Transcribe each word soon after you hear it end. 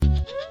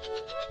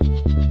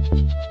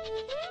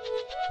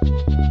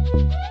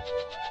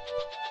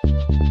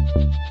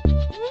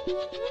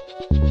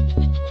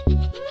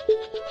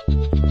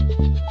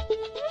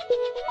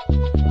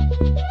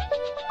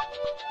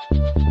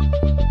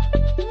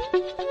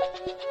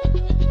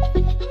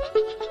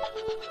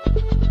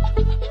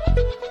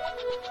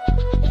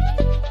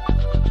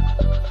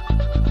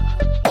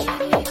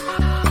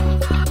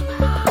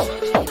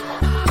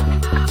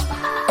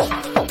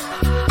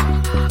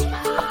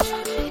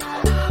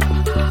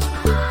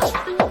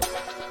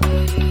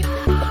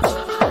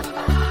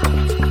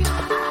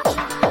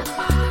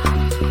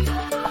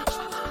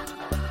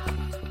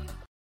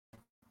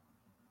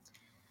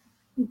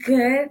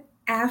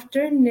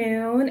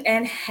afternoon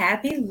and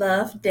happy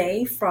Love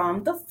Day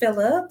from the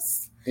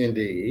Phillips.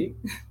 Indeed.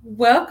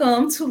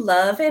 Welcome to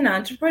Love and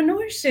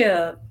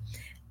Entrepreneurship.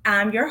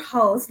 I'm your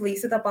host,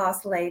 Lisa the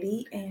Boss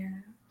Lady,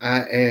 and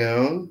I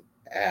am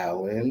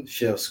Allen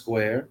Chef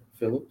Square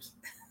Phillips.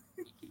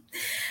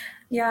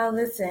 y'all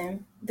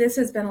listen, this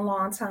has been a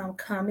long time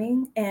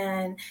coming,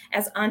 and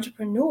as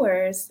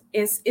entrepreneurs,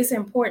 it's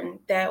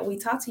important that we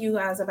talk to you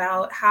guys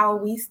about how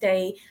we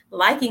stay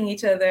liking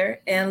each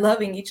other and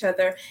loving each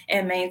other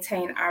and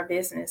maintain our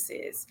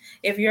businesses.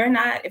 If you're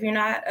not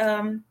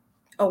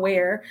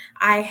aware,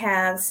 I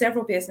have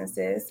several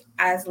businesses.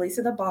 As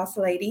Lisa the Boss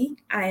Lady,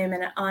 I am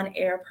an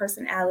on-air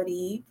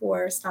personality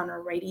for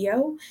Stoner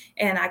Radio,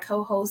 and I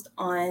co-host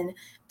on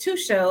two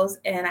shows,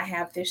 and I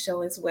have this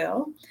show as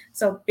well.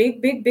 So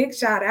big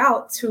shout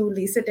out to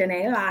Lisa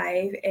Dene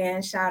Live,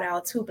 and shout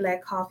out to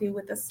Black Coffee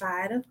with a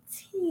Side of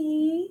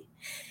Tea.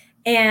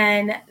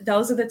 And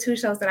those are the two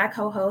shows that I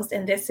co-host,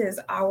 and this is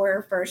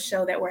our first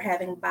show that we're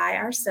having by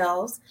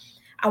ourselves.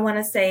 I want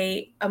to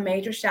say a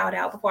major shout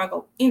out before I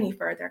go any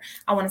further.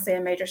 I want to say a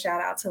major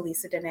shout out to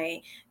Lisa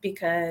Dene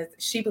because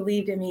she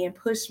believed in me and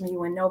pushed me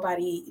when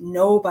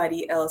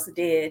nobody else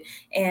did.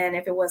 And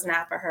if it was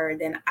not for her,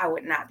 then I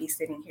would not be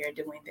sitting here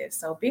doing this.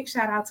 So big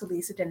shout out to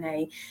Lisa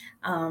Dene.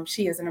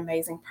 She is an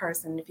amazing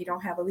person. If you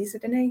don't have a Lisa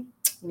Dene,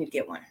 you need to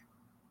get one.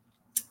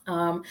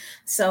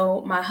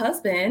 So my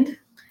husband,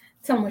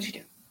 tell me what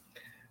you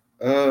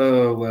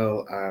do.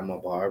 Well, I'm a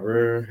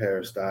barber,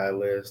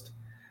 hairstylist.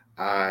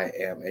 I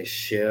am a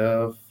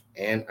chef,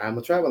 and I'm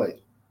a travel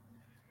agent.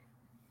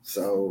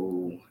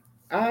 So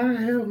I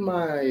have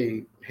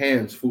my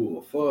hands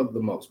full for the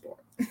most part.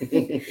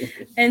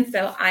 And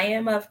so I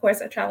am, of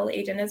course, a travel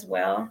agent as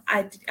well.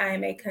 I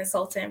am a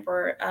consultant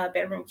for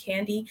Bedroom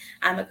Candy.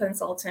 I'm a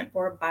consultant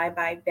for Bye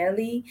Bye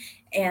Belly,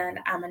 and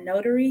I'm a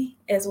notary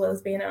as well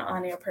as being an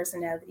on-air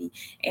personality.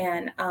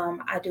 And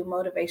I do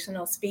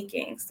motivational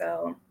speaking.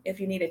 So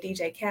if you need a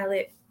DJ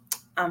Khaled,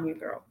 I'm your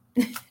girl.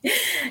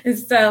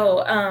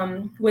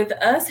 So with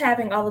us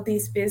having all of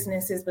these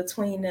businesses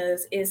between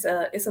us, it's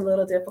a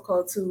little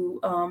difficult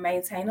to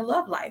maintain a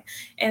love life.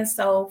 And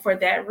so for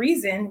that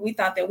reason, we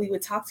thought that we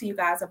would talk to you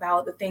guys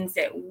about the things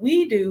that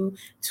we do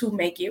to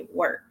make it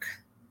work.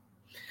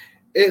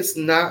 It's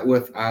not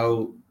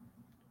without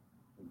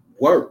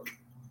work.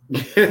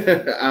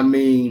 I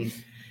mean,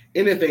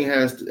 anything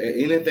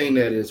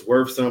that is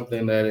worth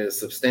something, that is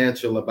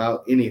substantial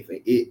about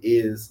anything, it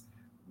is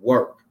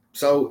work.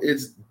 So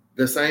it's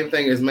the same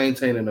thing as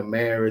maintaining a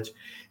marriage.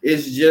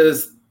 It's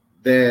just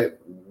that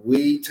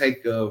we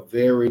take a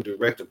very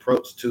direct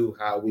approach to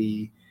how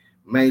we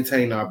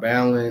maintain our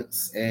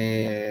balance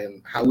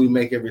and how we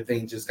make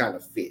everything just kind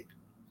of fit.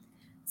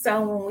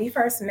 So when we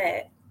first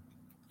met,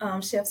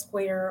 Chef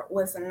Square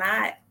was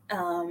not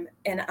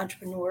an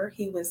entrepreneur.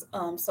 He was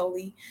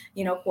solely,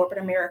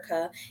 corporate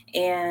America,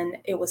 and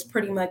it was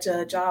pretty much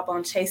a job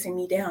on chasing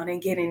me down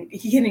and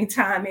getting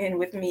time in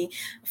with me,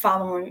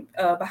 following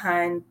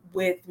behind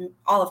with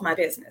all of my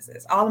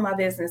businesses. All of my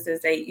businesses,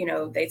 they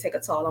take a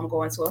toll. I'm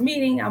going to a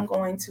meeting. I'm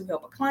going to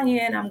help a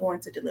client. I'm going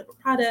to deliver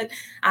product.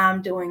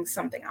 I'm doing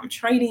something. I'm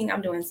trading.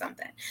 I'm doing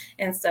something.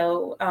 And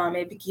so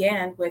it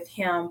began with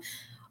him.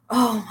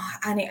 Oh,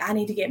 I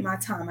need to get my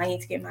time. I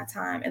need to get my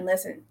time. And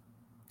listen,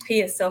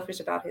 he is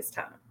selfish about his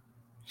time.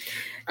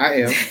 I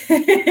am.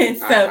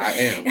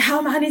 I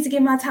am. I need to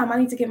get my time. I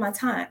need to get my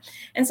time.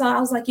 And so I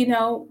was like,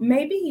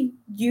 maybe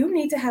you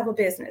need to have a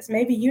business.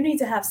 Maybe you need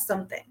to have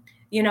something,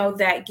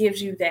 that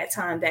gives you that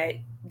time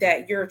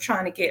that you're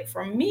trying to get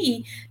from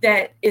me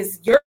that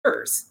is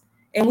yours.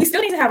 And we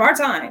still need to have our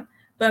time,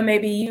 but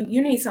maybe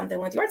you need something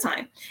with your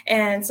time.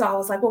 And so I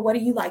was like, well, what do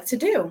you like to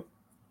do?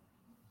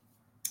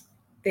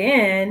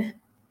 Then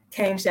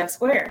came Chef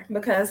Square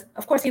because,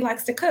 of course, he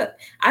likes to cook.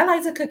 I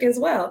like to cook as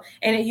well.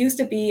 And it used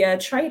to be a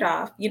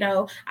trade-off.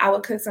 I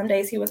would cook some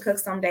days, he would cook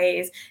some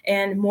days,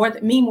 and more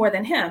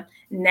than him.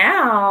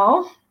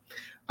 Now,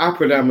 I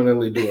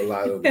predominantly do a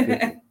lot of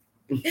cooking.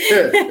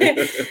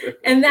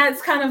 And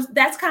that's kind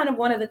of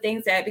one of the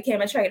things that became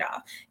a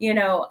trade-off.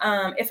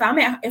 If I'm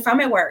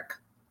at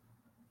work,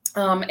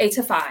 8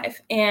 to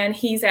 5, and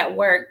he's at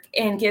work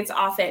and gets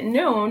off at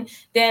noon,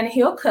 then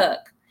he'll cook.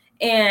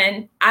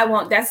 And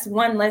that's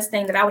one less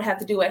thing that I would have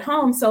to do at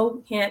home.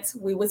 So hence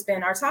we would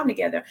spend our time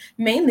together.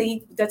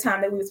 Mainly the time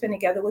that we would spend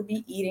together would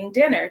be eating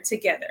dinner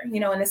together,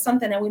 and it's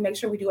something that we make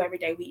sure we do every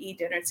day. We eat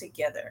dinner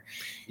together.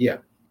 Yeah.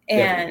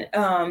 And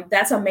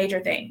that's a major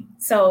thing.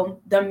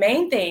 So the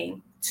main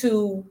thing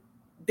to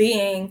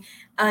being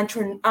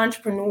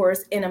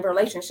entrepreneurs in a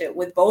relationship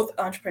with both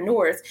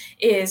entrepreneurs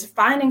is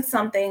finding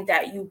something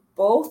that you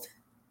both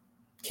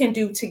can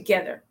do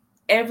together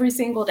every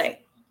single day.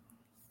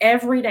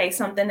 Every day,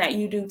 something that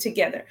you do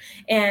together.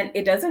 And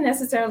it doesn't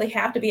necessarily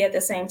have to be at the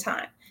same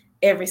time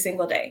every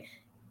single day.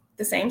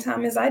 The same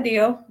time is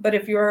ideal, but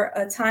if you're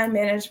a time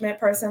management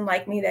person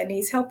like me that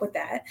needs help with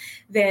that,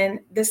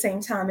 then the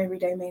same time every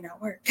day may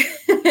not work.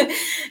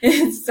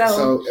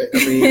 So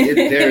I mean,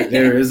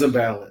 there is a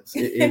balance.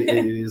 It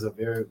is a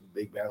very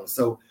big balance.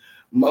 So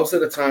most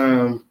of the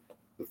time,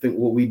 I think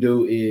what we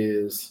do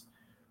is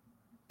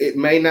it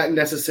may not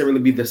necessarily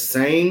be the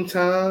same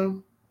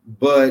time,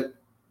 but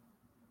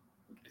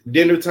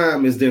dinner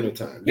time is dinner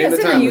time. Yes,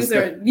 Dinner in the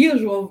time is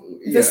usual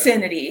yeah.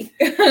 vicinity.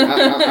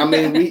 I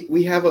mean,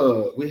 we have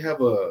a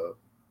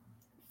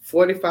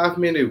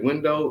 45-minute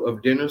window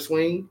of dinner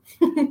swing.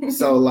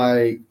 So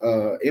like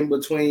in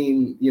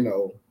between,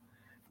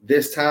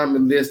 this time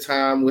and this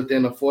time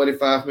within a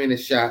 45-minute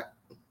shot,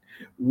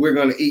 we're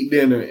gonna eat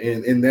dinner,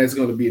 and that's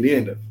gonna be the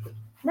end of it.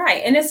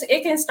 Right. And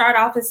it can start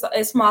off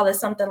as small as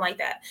something like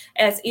that,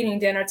 as eating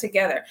dinner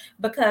together.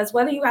 Because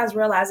whether you guys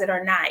realize it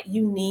or not,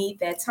 you need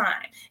that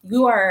time.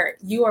 You are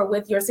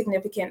with your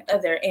significant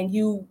other, and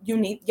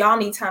y'all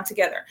need time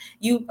together.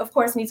 You of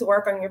course need to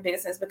work on your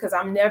business, because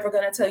I'm never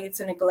going to tell you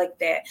to neglect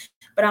that,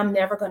 but I'm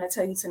never going to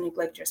tell you to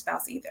neglect your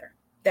spouse either.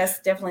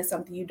 That's definitely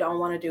something you don't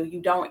want to do. You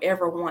don't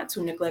ever want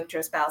to neglect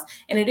your spouse.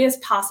 And it is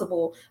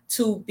possible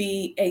to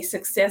be a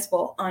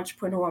successful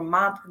entrepreneur,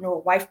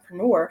 mompreneur,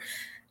 wifepreneur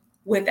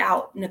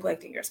without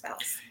neglecting your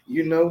spouse.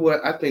 You know what?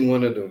 I think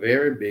one of the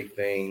very big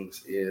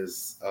things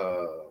is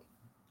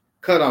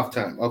cutoff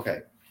time. Okay.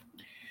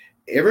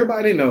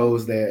 Everybody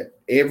knows that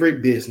every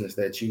business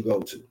that you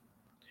go to,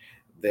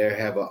 they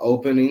have an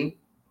opening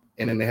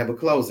and then they have a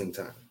closing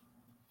time.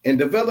 And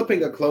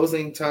developing a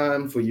closing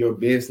time for your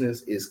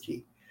business is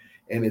key.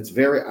 And it's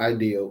very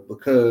ideal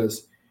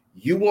because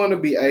you want to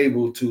be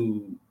able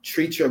to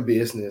treat your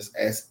business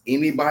as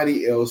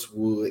anybody else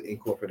would in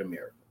corporate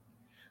America,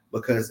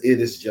 because it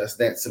is just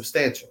that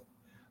substantial.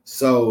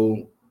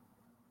 So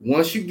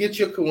once you hit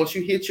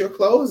your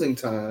closing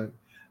time,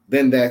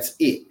 then that's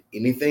it.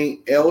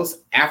 Anything else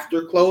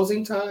after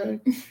closing time,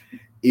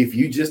 if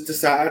you just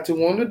decide to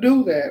want to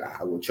do that,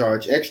 I will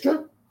charge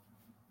extra.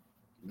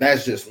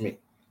 That's just me.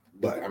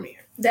 But I mean,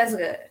 that's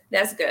good.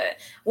 That's good.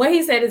 What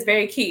he said is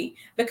very key,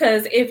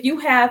 because if you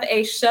have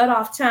a shut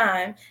off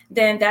time,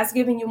 then that's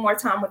giving you more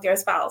time with your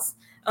spouse.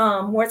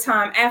 More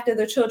time after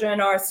the children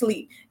are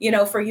asleep,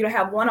 for you to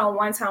have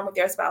one-on-one time with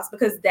your spouse,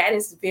 because that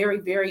is very,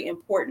 very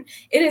important.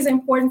 It is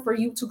important for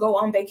you to go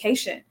on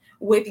vacation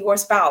with your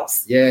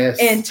spouse. Yes.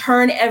 And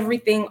turn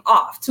everything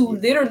off, to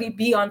literally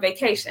be on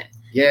vacation.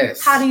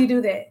 Yes. How do you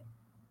do that?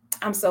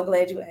 I'm so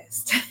glad you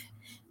asked.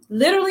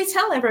 Literally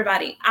tell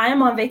everybody, I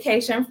am on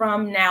vacation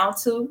from now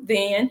to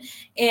then,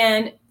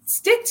 and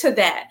stick to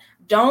that.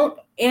 Don't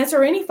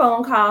answer any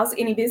phone calls,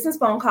 any business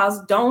phone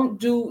calls. Don't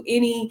do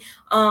any,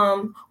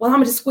 well, I'm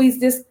going to squeeze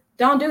this.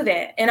 Don't do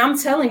that. And I'm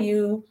telling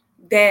you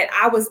that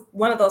I was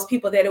one of those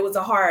people that it was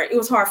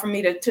hard for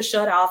me to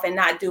shut off and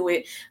not do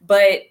it.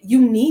 But you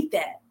need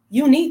that.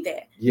 You need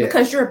that. Yes.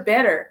 Because you're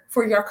better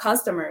for your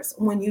customers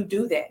when you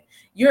do that.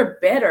 You're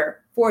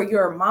better for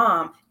your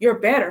mom. You're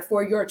better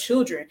for your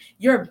children.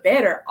 You're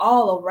better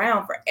all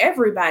around for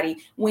everybody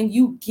when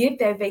you get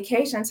that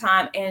vacation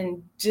time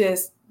and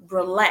just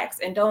relax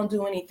and don't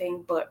do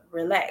anything but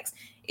relax.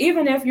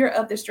 Even if you're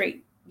up the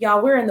street,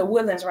 y'all, we're in the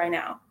Woodlands right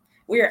now.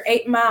 We are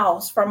 8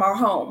 miles from our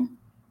home,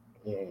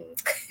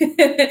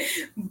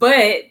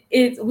 but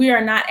we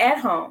are not at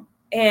home,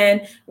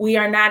 and we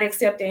are not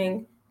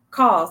accepting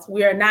calls.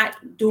 We are not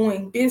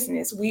doing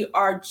business. We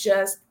are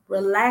just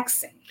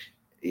relaxing.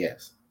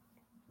 Yes,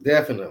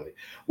 definitely.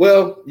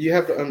 Well, you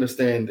have to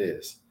understand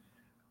this.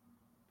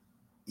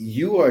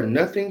 You are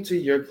nothing to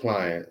your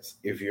clients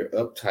if you're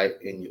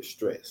uptight and you're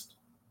stressed.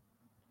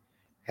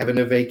 Having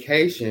a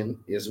vacation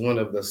is one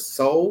of the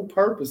sole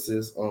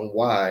purposes on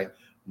why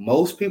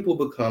most people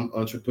become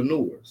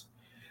entrepreneurs.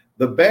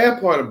 The bad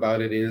part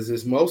about it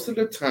is most of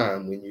the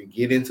time when you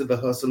get into the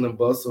hustle and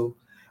bustle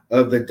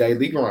of the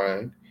daily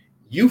grind,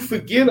 you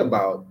forget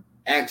about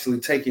actually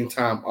taking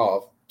time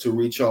off to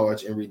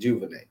recharge and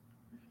rejuvenate.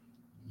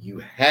 You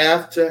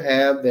have to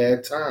have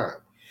that time.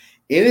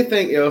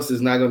 Anything else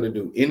is not going to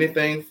do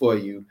anything for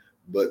you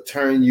but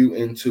turn you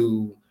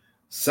into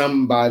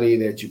somebody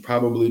that you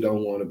probably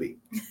don't want to be.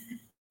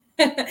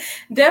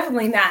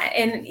 Definitely not.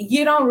 And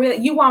you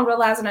won't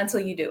realize it until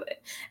you do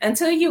it.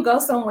 Until you go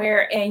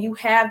somewhere and you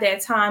have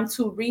that time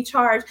to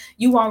recharge,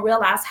 you won't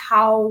realize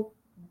how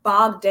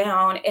bogged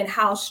down and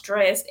how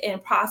stressed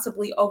and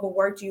possibly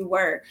overworked you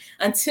were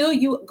until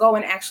you go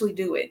and actually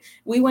do it.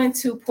 We went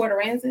to Port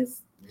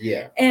Aransas.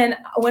 Yeah. And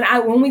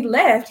when we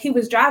left, he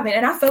was driving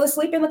and I fell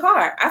asleep in the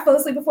car. I fell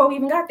asleep before we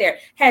even got there.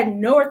 Had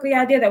no earthly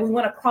idea that we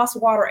went across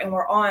water and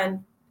we're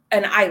on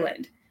an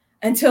island,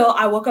 until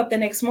I woke up the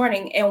next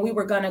morning and we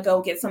were going to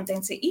go get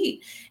something to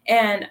eat.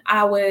 And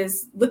I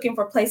was looking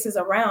for places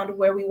around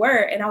where we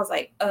were. And I was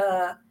like,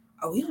 are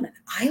we on an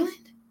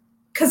island?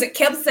 Because it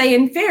kept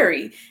saying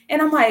ferry.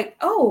 And I'm like,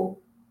 oh,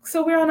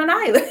 so we're on an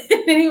island.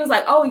 And he was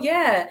like, oh,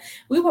 yeah,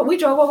 we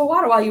drove over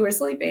water while you were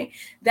sleeping.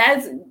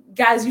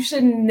 Guys, you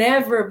should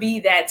never be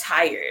that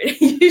tired.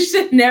 You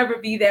should never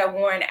be that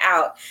worn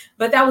out.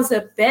 But that was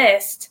the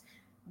best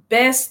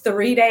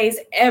 3 days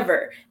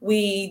ever.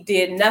 We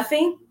did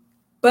nothing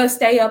but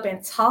stay up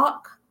and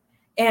talk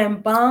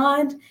and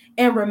bond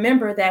and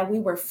remember that we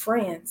were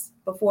friends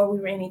before we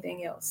were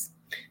anything else.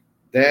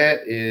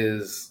 That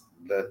is,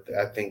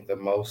 I think, the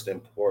most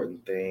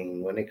important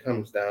thing when it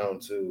comes down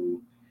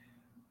to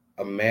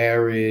a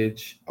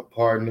marriage, a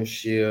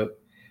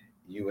partnership.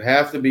 You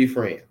have to be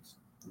friends.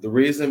 The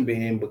reason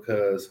being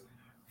because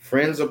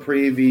friends are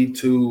privy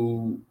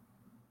to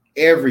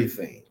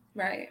everything.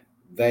 Right.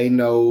 They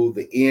know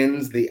the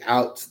ins, the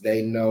outs.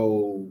 They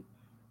know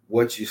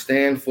what you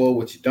stand for,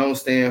 what you don't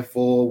stand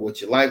for,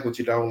 what you like, what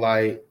you don't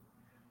like,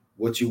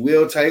 what you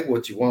will take,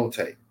 what you won't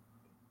take.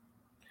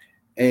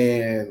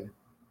 And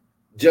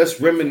just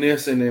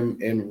reminiscing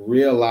and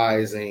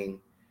realizing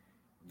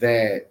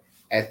that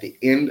at the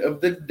end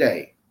of the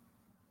day,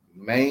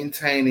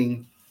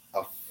 maintaining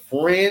a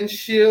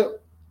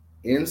friendship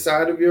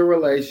inside of your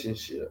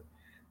relationship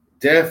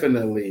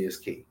definitely is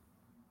key.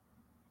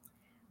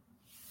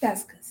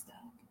 That's good stuff.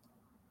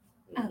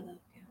 I love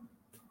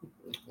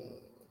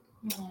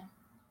you.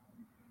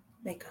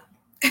 Make up.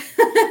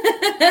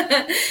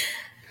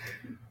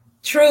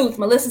 Truth.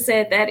 Melissa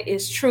said that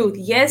is truth.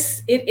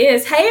 Yes, it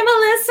is. Hey,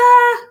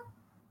 Melissa.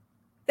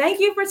 Thank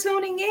you for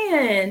tuning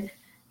in.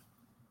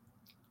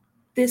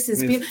 This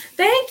is beautiful.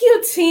 Thank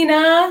you,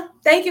 Tina.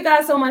 Thank you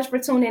guys so much for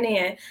tuning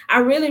in. I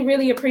really,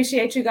 really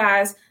appreciate you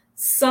guys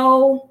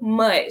so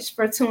much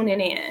for tuning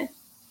in.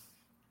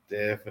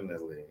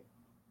 Definitely.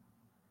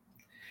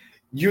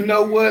 You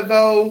know what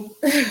though,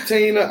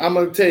 Tina? I'm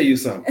gonna tell you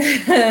something.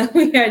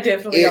 We are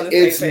definitely on the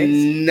same It's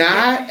page.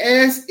 not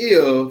as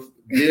if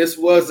this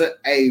wasn't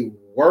a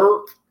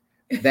work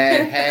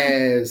that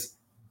has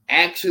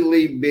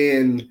actually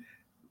been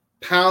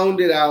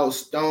pounded out,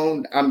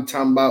 stoned. I'm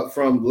talking about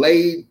from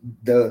laid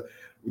the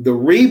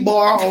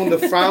rebar on the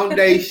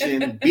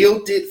foundation,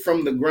 built it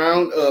from the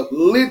ground up.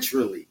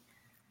 Literally,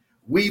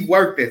 we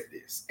worked at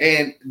this,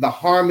 and the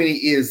harmony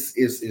is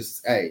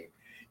hey,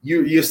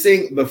 you're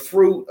seeing the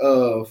fruit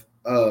of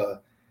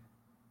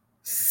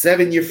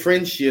 7-year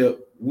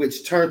friendship,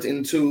 which turned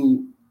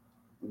into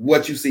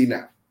what you see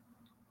now.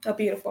 A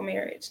beautiful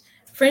marriage.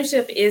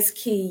 Friendship is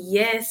key.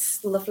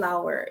 Yes,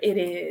 LaFlower, it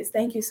is.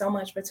 Thank you so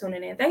much for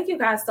tuning in. Thank you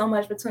guys so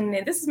much for tuning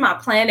in. This is my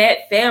Planet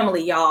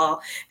family,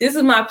 y'all. This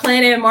is my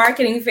Planet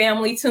Marketing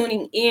family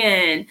tuning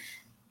in.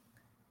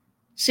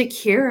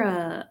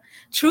 Shakira.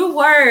 True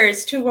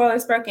words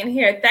spoken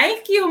here.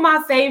 Thank you,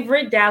 my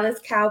favorite Dallas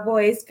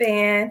Cowboys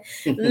fan.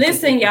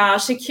 Listen, y'all,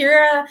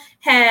 Shakira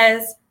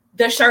has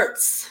the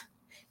shirts.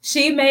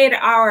 She made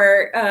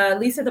our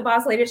Lisa the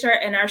Boss Lady shirt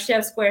and our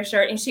Chef Square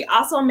shirt. And she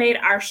also made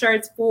our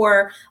shirts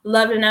for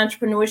Love and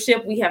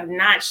Entrepreneurship. We have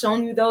not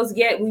shown you those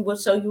yet. We will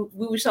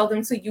show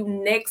them to you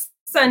next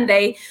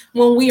Sunday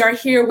when we are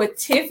here with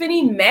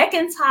Tiffany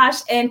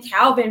McIntosh and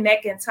Calvin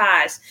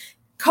McIntosh.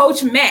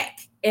 Coach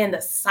Mac and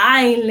the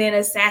silent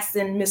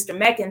assassin, Mr.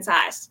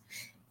 McIntosh.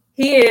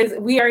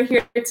 We are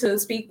here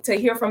to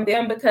hear from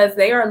them because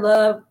they are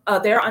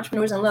they're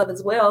entrepreneurs in love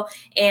as well,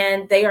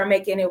 and they are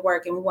making it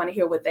work, and we want to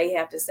hear what they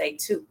have to say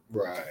too.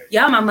 Right.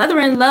 Yeah, my mother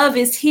in love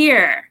is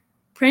here.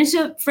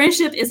 Friendship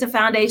is the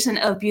foundation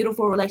of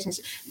beautiful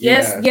relationships.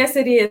 Yes,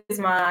 it is,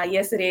 Ma.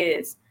 Yes, it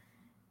is.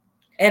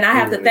 And I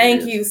have to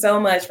thank you so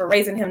much for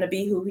raising him to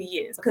be who he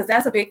is, because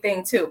that's a big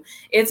thing too.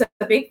 It's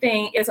a big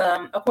thing. It's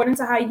according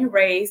to how you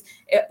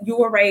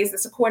were raised.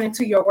 It's according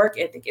to your work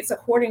ethic. It's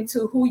according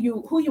to who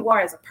you are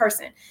as a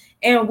person.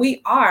 And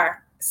we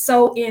are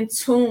so in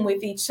tune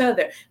with each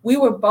other. We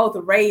were both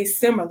raised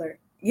similar.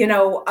 You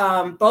know,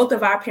 both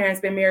of our parents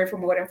been married for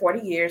more than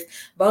 40 years.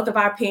 Both of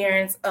our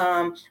parents,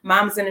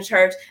 mom's in the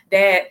church,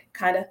 dad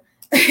kind of,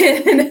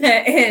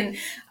 and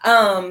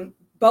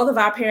both of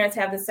our parents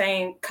have the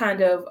same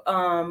kind of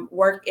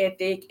work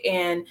ethic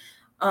and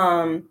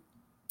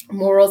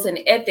morals and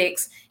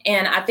ethics.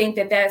 And I think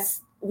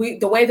that's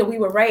the way that we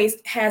were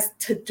raised has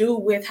to do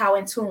with how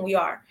in tune we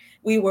are.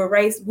 We were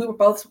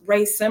both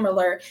raised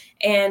similar,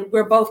 and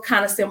we're both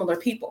kind of similar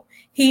people.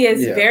 He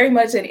is very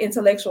much an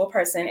intellectual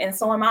person, and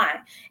so am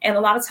I. And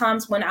a lot of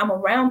times when I'm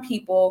around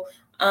people,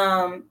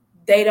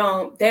 they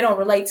don't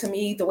relate to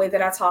me the way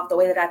that I talk, the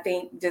way that I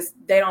think. Just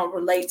they don't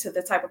relate to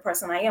the type of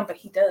person I am, but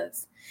he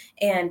does.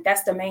 And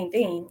that's the main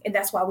thing. And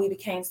that's why we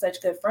became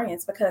such good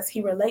friends, because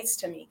he relates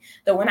to me.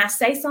 That when I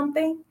say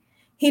something,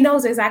 he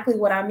knows exactly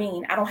what I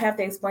mean. I don't have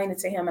to explain it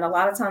to him. And a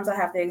lot of times I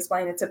have to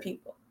explain it to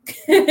people,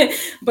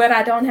 but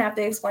I don't have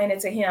to explain it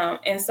to him.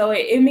 And so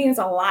it means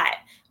a lot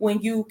when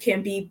you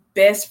can be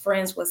best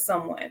friends with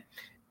someone.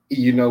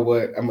 You know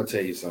what? I'm going to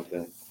tell you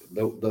something.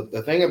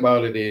 The thing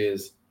about it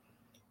is,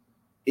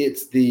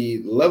 it's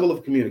the level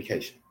of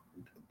communication.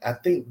 I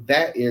think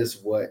that is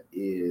what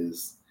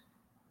is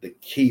the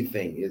key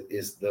thing.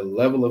 Is the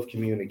level of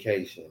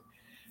communication.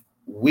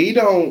 We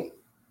don't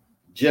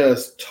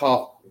just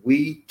talk.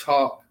 We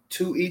talk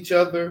to each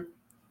other.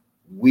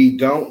 We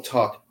don't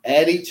talk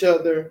at each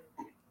other.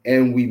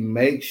 And we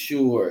make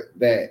sure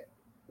that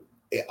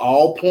at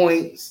all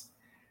points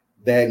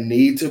that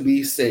need to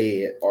be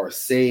said are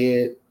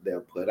said. They're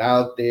put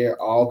out there.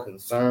 All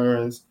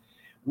concerns,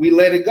 we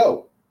let it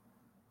go.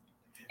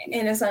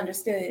 And it's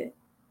understood,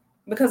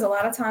 because a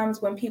lot of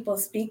times when you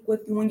speak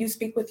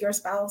with your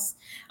spouse,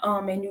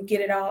 and you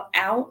get it all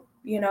out,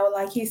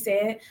 like he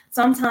said,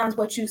 sometimes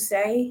what you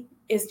say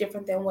is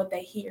different than what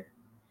they hear.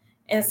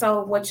 And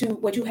so what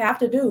you have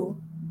to do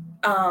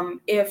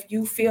if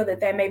you feel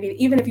that may be,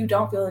 even if you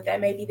don't feel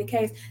that may be the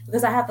case,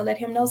 because I have to let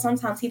him know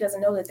sometimes he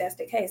doesn't know that that's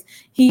the case.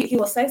 He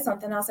will say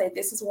something, I'll say,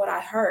 this is what I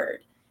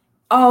heard.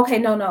 Oh, okay,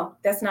 no,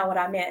 that's not what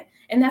I meant.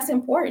 And that's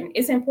important.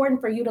 It's important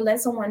for you to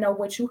let someone know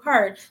what you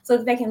heard so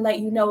that they can let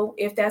you know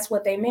if that's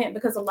what they meant,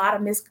 because a lot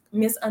of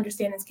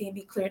misunderstandings can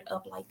be cleared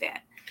up like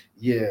that.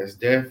 Yes,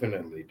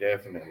 definitely.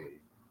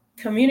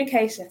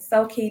 Communication,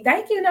 so key.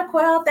 Thank you,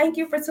 Nicole. Thank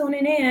you for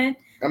tuning in.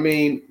 I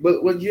mean,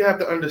 but what you have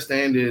to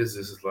understand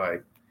is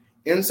like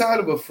inside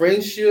of a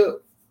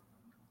friendship,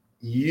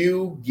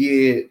 you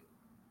get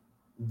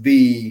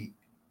the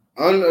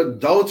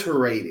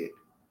unadulterated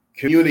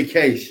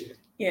communication.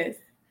 Yes.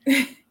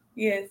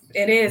 Yes,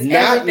 it is.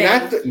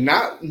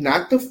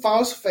 Not the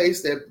false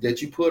face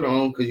that you put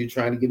on because you're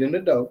trying to get in the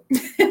door.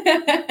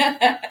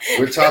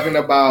 We're talking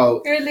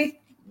about really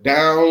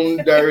down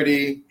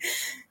dirty.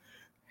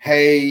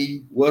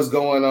 Hey, what's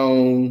going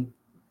on?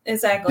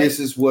 Exactly. This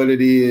is what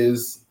it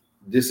is.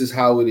 This is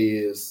how it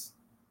is.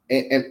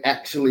 And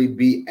actually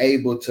be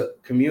able to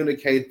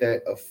communicate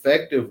that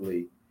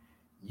effectively.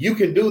 You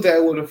can do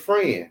that with a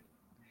friend.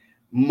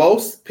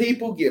 Most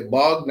people get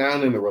bogged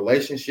down in a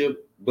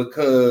relationship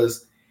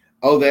because,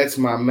 oh, that's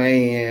my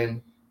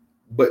man.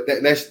 But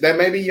that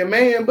may be your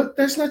man, but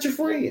that's not your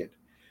friend.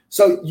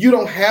 So you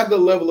don't have the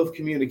level of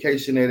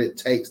communication that it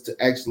takes to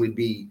actually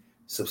be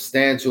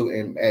substantial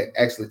and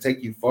actually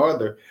take you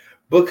farther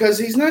because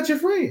he's not your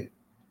friend.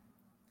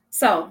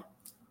 So,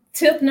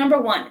 tip number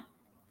 1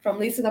 from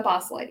Lisa the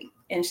Boss Lady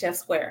in Chef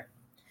Square: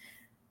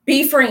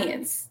 be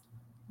friends.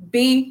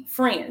 Be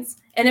friends.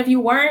 And if you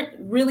weren't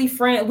really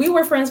friends, we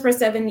were friends for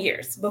 7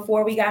 years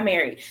before we got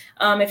married.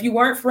 If you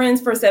weren't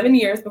friends for 7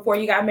 years before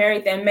you got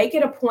married, then make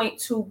it a point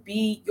to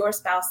be your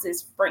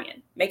spouse's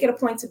friend. Make it a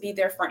point to be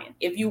their friend.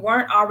 If you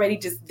weren't already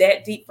just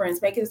that deep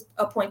friends, make it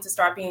a point to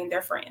start being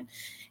their friend.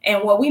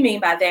 And what we mean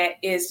by that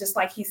is, just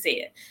like he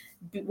said,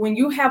 when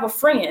you have a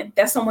friend,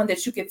 that's someone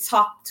that you could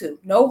talk to.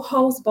 No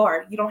holds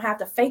barred. You don't have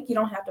to fake. You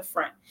don't have to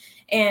front.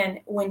 And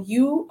when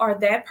you are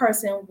that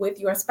person with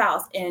your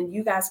spouse and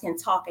you guys can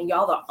talk and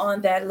y'all are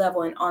on that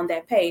level and on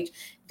that page,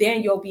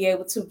 then you'll be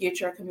able to get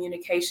your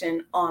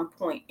communication on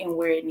point and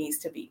where it needs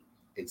to be.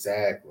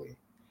 Exactly.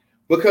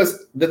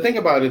 Because the thing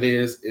about it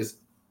is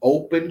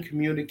open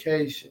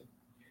communication.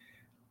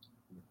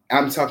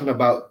 I'm talking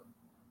about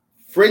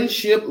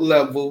friendship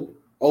level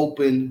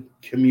open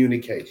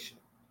communication.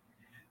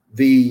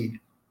 The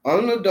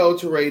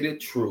unadulterated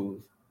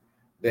truth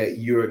that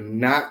you're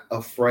not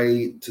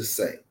afraid to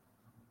say.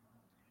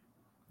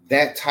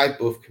 That type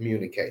of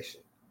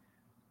communication.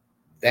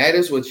 That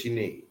is what you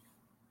need.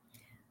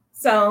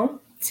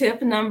 So,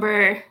 tip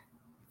number,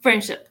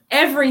 friendship.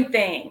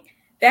 Everything.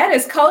 That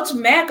is Coach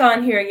Mac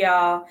on here,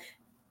 y'all.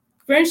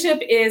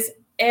 Friendship is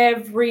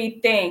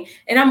everything.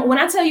 And when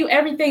I tell you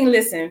everything,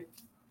 listen,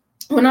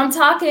 when I'm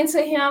talking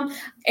to him,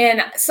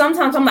 and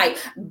sometimes I'm like,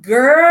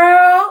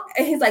 girl,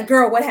 and he's like,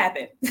 girl, what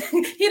happened?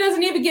 He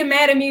doesn't even get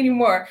mad at me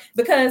anymore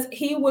because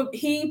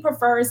he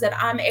prefers that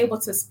I'm able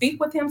to speak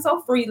with him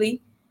so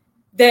freely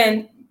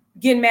than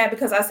getting mad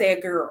because I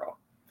said girl.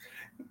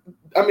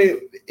 I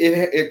mean,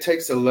 it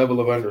takes a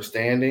level of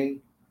understanding,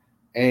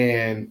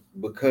 and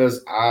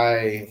because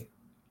I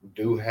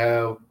do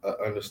have an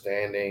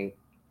understanding,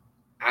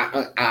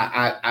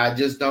 I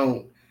just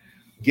don't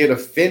get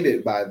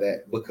offended by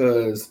that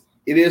because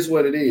it is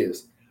what it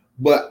is.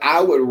 But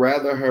I would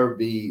rather her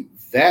be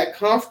that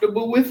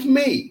comfortable with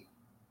me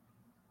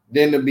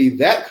than to be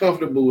that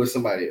comfortable with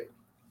somebody else.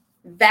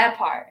 That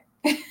part.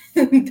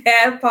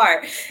 That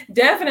part.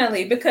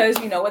 Definitely. Because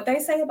you know what they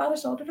say about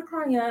a shoulder to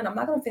cry on. I'm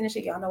not going to finish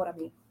it. Y'all know what I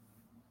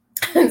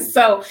mean.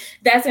 So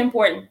that's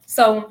important.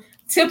 So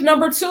tip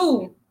number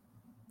 2,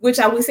 which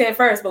I would say it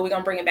first, but we're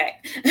going to bring it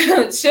back.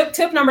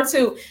 Tip number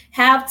 2,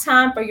 have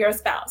time for your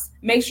spouse.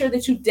 Make sure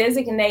that you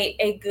designate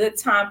a good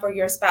time for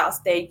your spouse,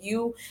 that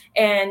you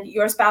and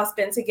your spouse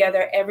spend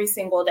together every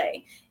single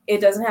day. It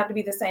doesn't have to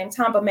be the same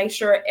time, but make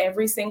sure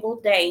every single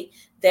day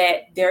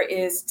that there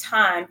is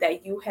time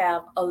that you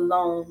have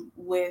alone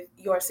with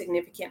your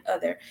significant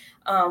other,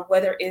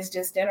 whether it's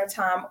just dinner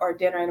time or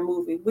dinner and a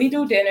movie. We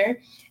do dinner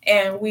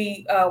and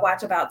we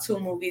watch about 2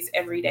 movies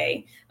every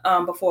day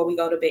before we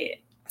go to bed.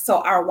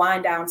 So our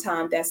wind down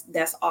time,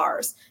 that's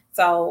ours.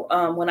 So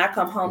when I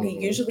come home, he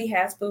usually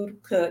has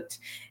food cooked,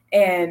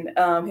 and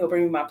he'll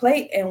bring me my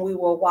plate, and we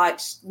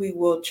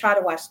will try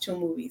to watch 2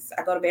 movies.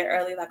 I go to bed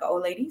early like an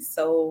old lady,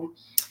 so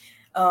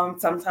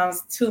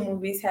sometimes 2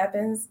 movies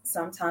happens,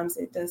 sometimes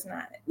it does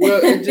not.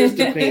 Well, it just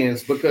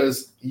depends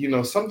because,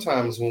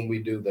 sometimes when we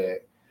do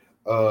that,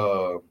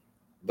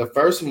 the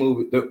first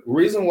movie, the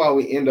reason why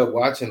we end up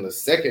watching the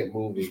second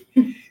movie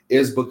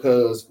is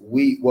because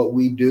what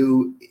we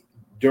do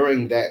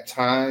during that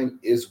time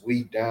is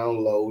we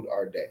download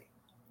our day.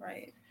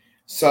 Right.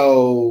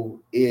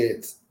 So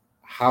it's,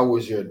 how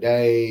was your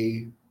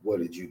day?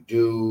 What did you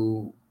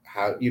do?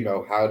 How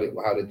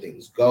did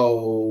things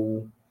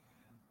go?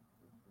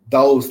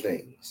 Those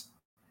things.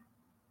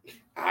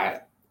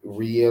 I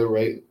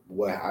reiterate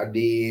what I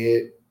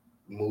did,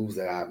 moves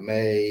that I've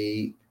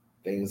made,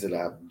 things that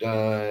I've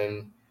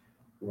done,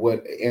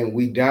 and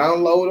we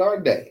download our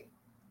day.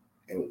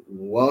 And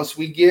once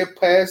we get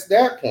past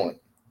that point,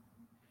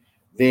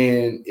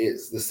 then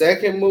it's the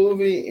second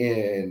movie,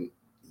 and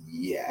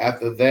yeah,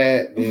 after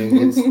that, then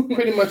it's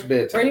pretty much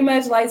bedtime. Pretty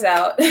much lights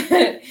out.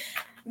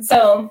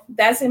 So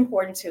that's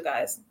important too,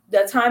 guys.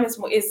 The time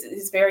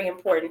is very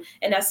important,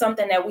 and that's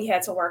something that we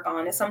had to work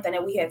on. It's something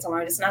that we had to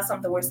learn. It's not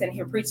something we're sitting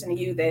here preaching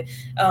to you that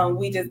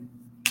we just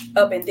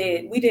up and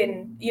did. We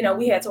didn't,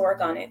 we had to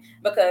work on it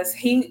because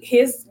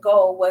his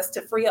goal was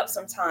to free up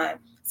some time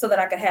so that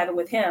I could have it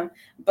with him.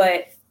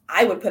 But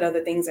I would put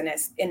other things in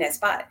that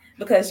spot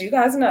because you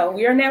guys know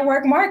we are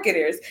network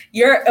marketers.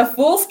 A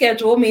full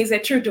schedule means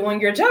that you're doing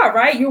your job,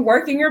 right? You're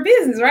working your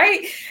business,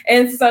 right?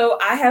 And so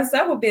I have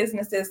several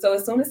businesses. So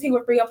as soon as he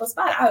would free up a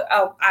spot,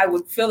 I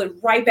would fill it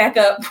right back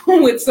up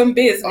with some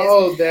business.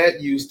 Oh, that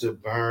used to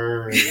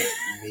burn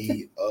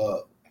me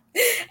up.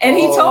 And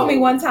he told me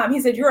one time,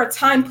 he said, "You're a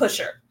time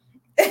pusher."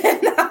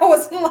 And I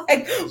was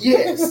like,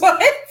 yes.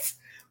 What?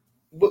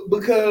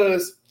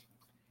 Because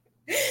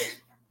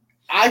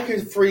I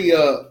could free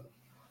up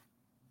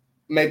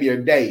maybe a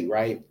day,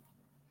 right?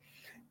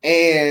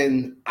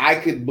 And I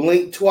could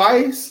blink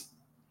twice,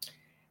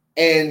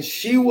 and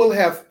she will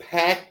have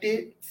packed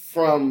it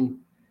from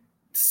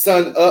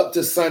sun up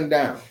to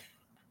sundown.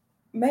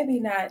 Maybe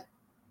not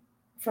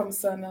from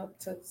sun up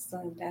to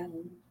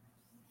sundown.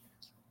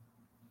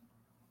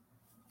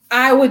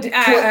 I would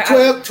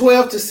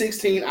 12 to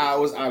 16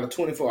 hours out of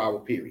 24-hour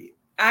period.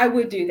 I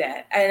would do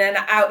that,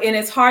 and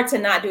it's hard to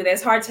not do that.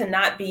 It's hard to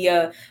not be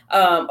a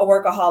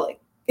workaholic.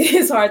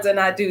 It's hard to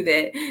not do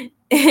that.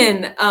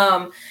 And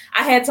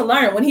I had to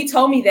learn. When he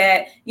told me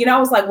that, I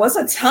was like, "What's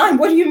a time?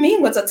 What do you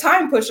mean? What's a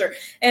time pusher?"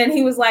 And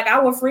he was like, "I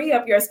will free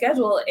up your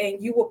schedule,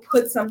 and you will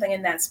put something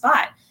in that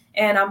spot."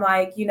 And I'm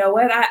like, you know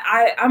what?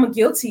 I'm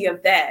guilty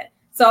of that.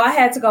 So I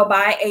had to go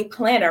buy a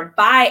planner.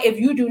 If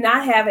you do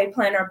not have a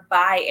planner,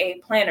 buy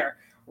a planner.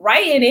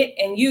 Write in it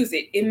and use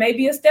it. It may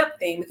be a step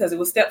thing because it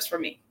was steps for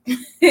me.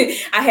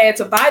 I had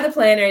to buy the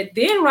planner,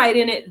 then write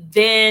in it,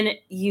 then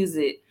use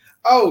it.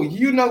 Oh,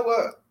 you know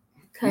what?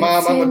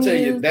 Mom, I'm gonna tell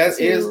you that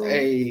is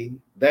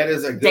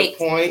a good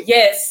point.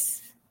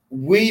 Yes,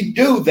 we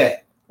do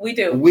that. We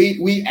do.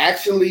 We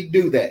actually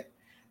do that.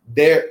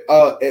 There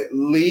at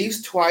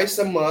least twice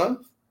a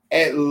month.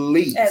 At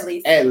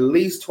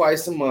least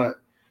twice a month,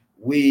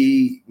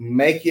 we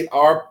make it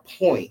our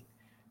point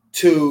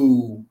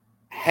to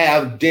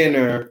have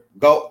dinner,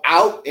 go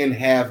out and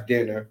have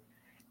dinner,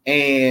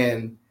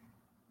 and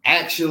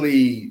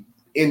actually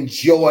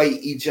enjoy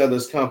each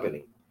other's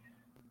company.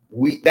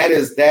 That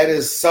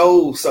is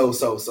so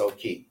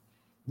key,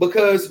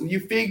 because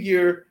you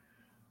figure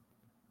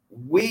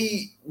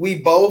we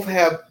both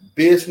have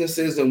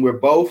businesses and we're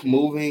both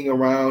moving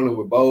around and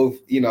we're both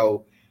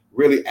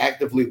really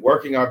actively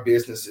working our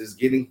businesses,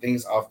 getting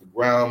things off the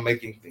ground,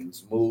 making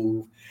things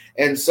move.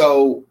 And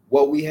so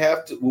what we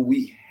have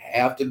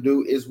to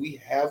do is we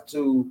have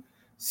to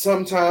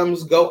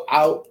sometimes go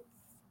out,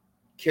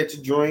 catch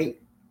a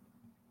drink,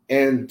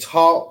 and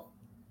talk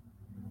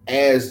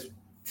as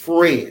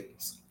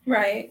friends.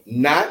 Right.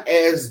 Not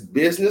as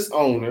business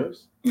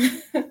owners,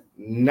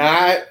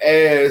 not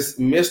as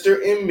Mr.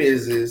 and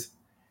Mrs.,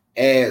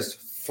 as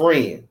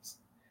friends.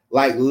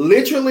 Like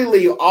literally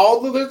leave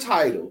all of the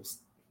titles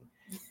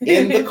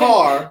in the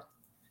car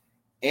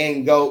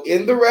and go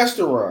in the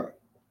restaurant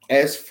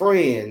as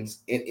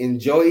friends and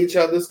enjoy each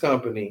other's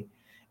company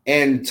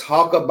and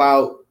talk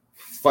about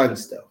fun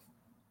stuff.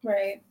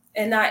 Right.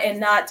 And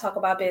not talk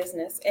about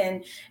business.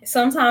 And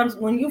sometimes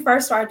when you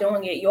first start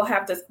doing it, you'll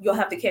have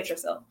to catch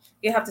yourself.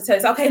 You have to tell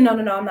yourself, okay, no,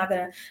 I'm not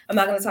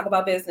gonna talk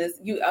about business.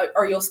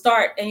 You'll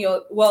start and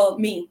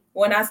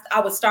when I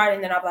would start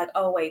and then I'd be like,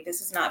 oh wait, this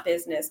is not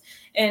business.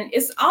 And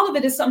it's all of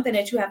it is something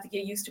that you have to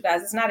get used to,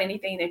 guys. It's not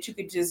anything that you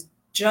could just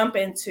jump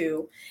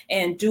into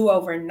and do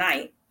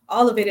overnight.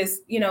 All of it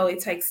is, it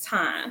takes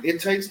time. It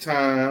takes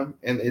time,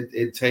 and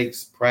it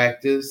takes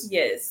practice.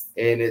 Yes.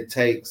 And it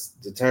takes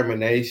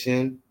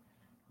determination.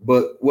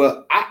 But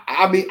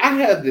I mean, I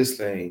have this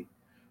thing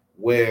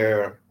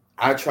where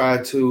I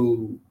try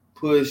to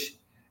push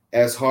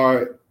as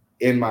hard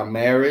in my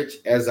marriage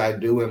as I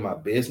do in my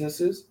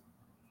businesses.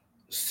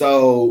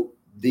 So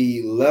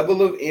the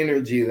level of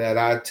energy that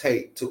I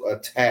take to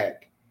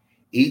attack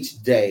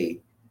each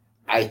day,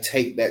 I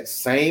take that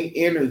same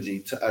energy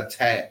to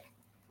attack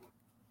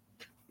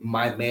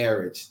my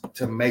marriage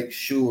to make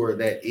sure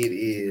that it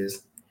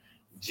is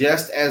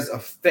just as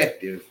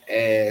effective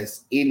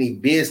as any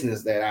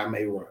business that I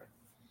may run.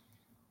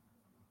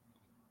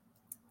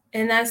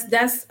 And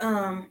that's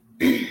I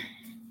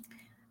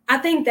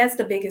think that's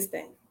the biggest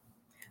thing.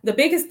 The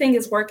biggest thing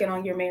is working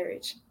on your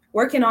marriage,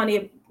 working on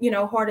it,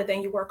 harder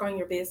than you work on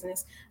your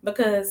business,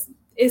 because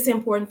it's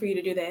important for you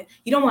to do that.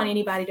 You don't want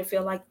anybody to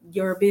feel like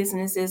your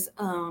business is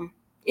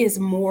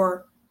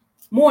more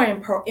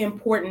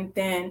important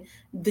than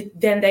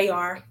they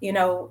are,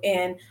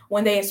 and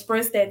when they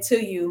express that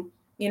to you,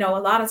 You know,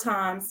 a lot of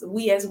times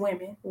we as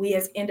women, we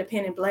as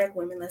independent Black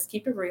women, let's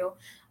keep it real.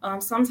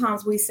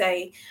 Sometimes we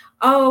say,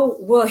 oh,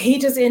 well, he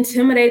just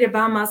intimidated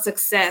by my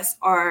success,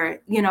 or,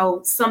 you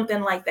know,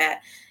 something like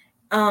that.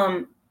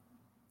 Um,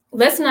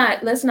 let's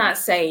not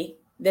say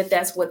that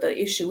that's what the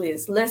issue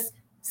is. Let's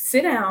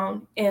sit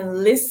down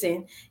and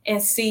listen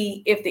and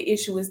see if the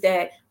issue is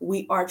that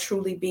we are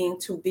truly being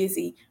too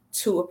busy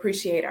to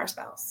appreciate our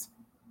spouse.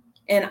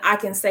 And I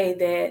can say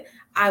that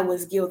I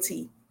was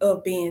guilty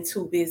of being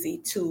too busy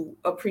to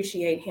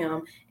appreciate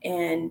him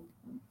and,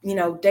 you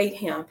know, date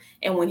him.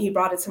 And when he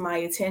brought it to my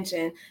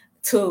attention,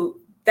 to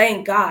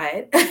thank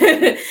God,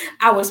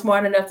 I was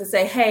smart enough to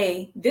say,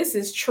 hey, this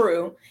is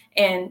true,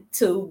 and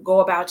to go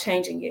about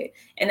changing it.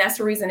 And that's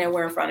the reason that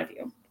we're in front of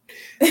you.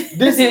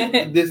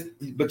 This,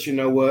 but you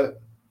know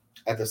what?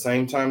 At the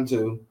same time,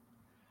 too,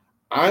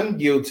 I'm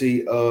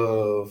guilty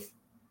of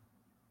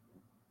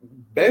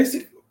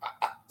basic.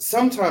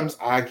 Sometimes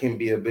I can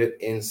be a bit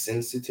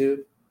insensitive,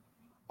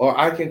 or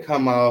I can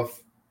come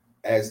off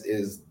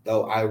as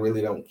though I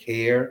really don't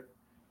care,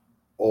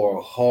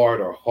 or hard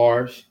or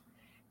harsh,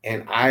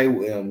 and I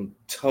am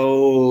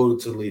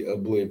totally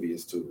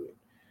oblivious to it.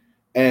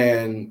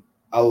 And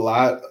a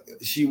lot,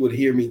 she would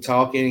hear me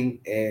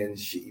talking, and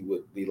she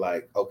would be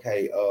like,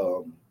 "Okay,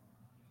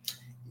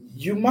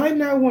 you might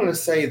not want to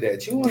say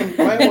that.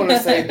 Might want to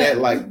say that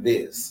like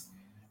this,"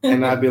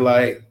 and I'd be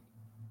like,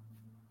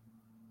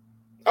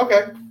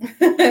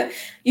 "Okay."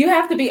 You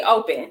have to be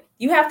open.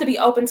 You have to be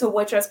open to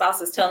what your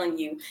spouse is telling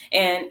you.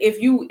 And if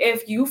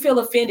you feel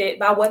offended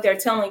by what they're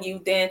telling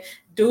you, then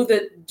do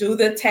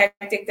the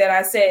tactic that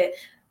I said.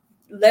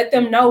 Let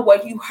them know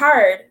what you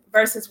heard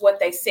versus what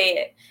they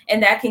said.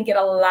 And that can get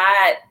a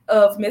lot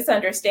of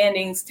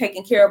misunderstandings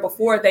taken care of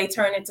before they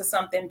turn into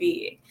something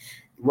big.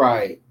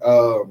 Right.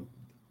 The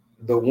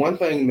one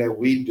thing that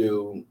we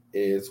do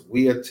is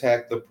we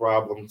attack the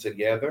problem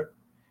together,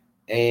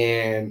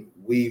 and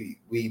we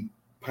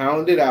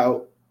pound it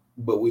out,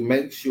 but we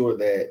make sure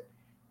that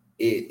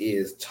it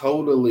is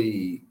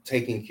totally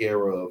taken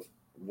care of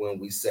when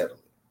we settle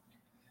it.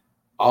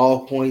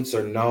 All points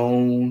are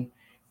known,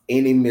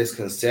 any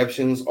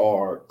misconceptions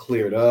are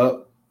cleared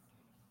up.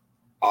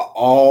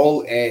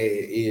 All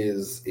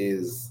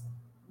is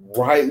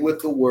right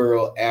with the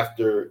world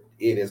after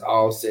it is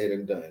all said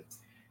and done,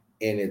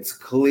 and it's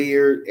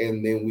cleared,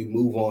 and then we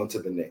move on to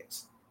the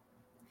next.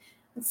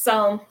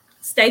 So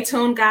stay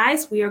tuned,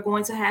 guys. We are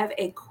going to have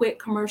a quick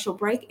commercial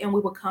break, and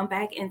we will come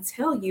back and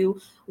tell you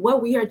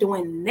what we are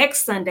doing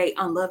next Sunday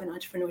on Love and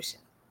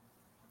Entrepreneurship.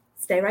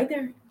 Stay right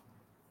there.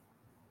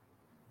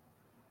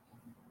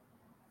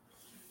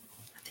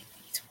 I think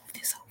we need to move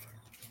this over.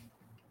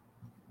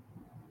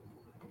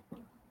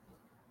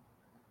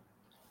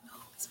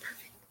 Oh, it's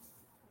perfect.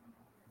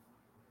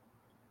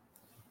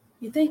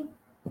 You think?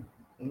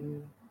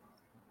 Mm.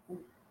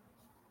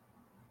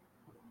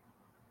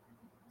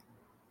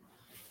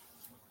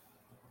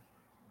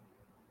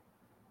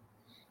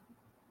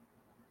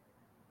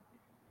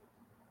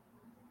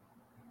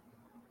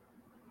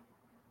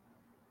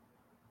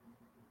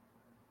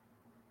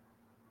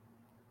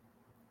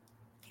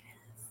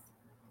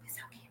 It's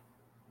okay.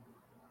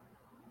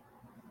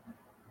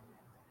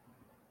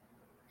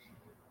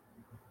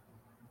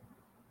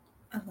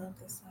 I love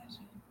this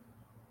session.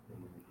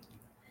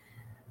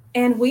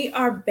 And we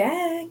are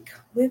back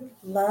with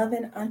Love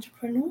and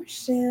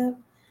Entrepreneurship.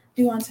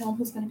 Do you want to tell them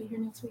who's going to be here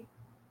next week?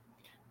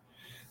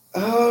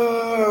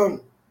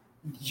 Um,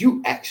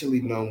 you actually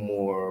know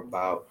more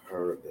about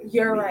her than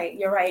You're me. right.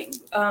 You're right.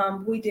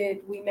 We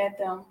did. We met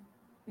them.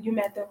 You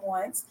met them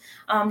once.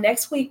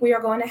 Next week, we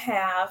are going to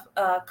have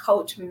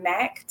Coach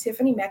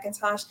Tiffany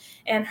McIntosh,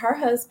 and her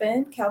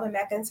husband, Calvin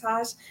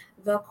McIntosh,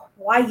 the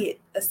quiet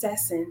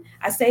assassin.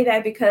 I say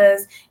that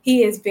because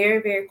he is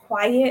very, very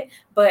quiet,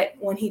 but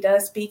when he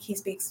does speak, he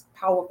speaks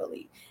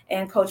powerfully.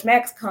 And Coach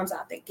Max comes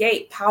out the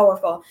gate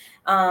powerful.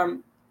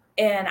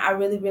 And I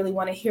really, really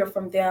want to hear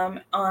from them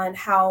on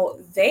how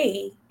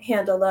they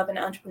handle love and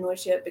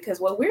entrepreneurship, because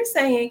what we're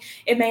saying,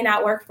 it may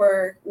not work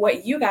for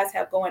what you guys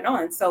have going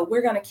on. So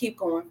we're going to keep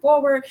going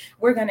forward.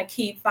 We're going to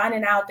keep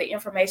finding out the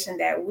information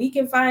that we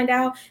can find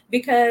out,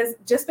 because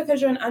just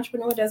because you're an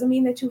entrepreneur doesn't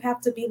mean that you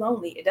have to be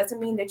lonely. It doesn't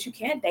mean that you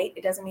can't date.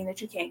 It doesn't mean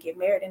that you can't get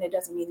married. And it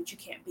doesn't mean that you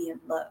can't be in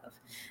love.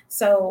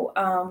 So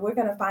we're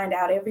going to find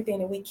out everything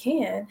that we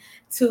can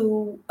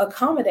to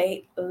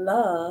accommodate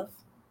love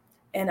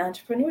and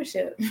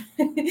entrepreneurship.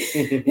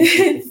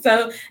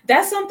 So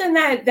that's something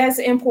that's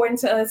important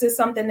to us. It's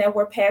something that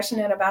we're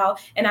passionate about,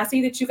 and I see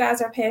that you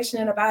guys are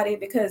passionate about it,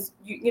 because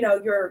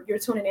you're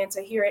tuning in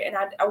to hear it, and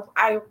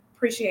I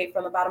appreciate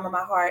from the bottom of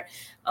my heart.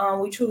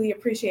 We truly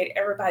appreciate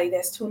everybody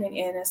that's tuning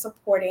in and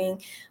supporting.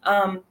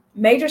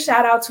 Major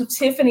shout out to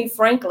Tiffany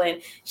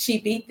Franklin. She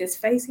beat this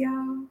face,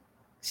 y'all.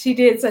 She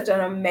did such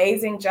an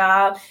amazing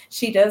job.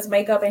 She does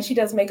makeup, and she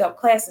does makeup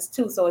classes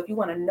too. So if you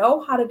want to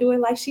know how to do it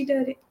like she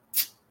did it,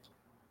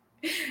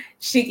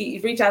 she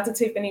reach out to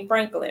Tiffany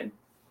Franklin.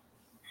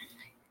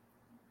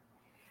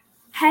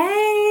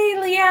 Hey,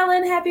 Lee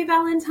Allen, happy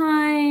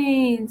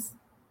Valentine's.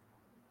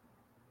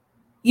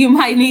 you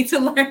might need to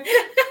learn.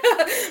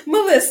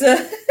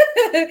 Melissa,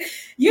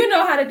 you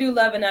know how to do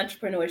love and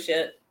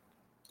entrepreneurship.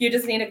 You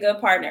just need a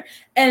good partner.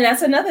 And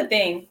that's another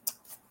thing.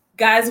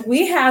 Guys,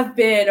 we have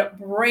been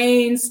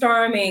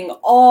brainstorming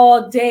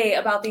all day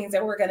about things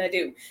that we're going to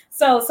do.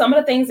 So some of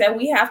the things that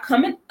we have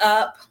coming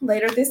up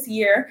later this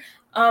year,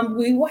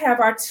 we will have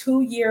our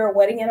 2-year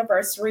wedding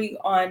anniversary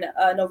on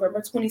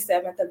November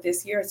 27th of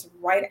this year. It's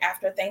right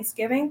after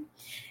Thanksgiving.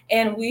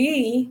 And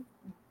we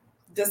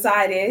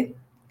decided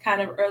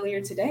kind of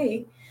earlier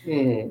today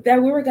that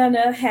we were going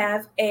to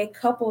have a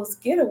couples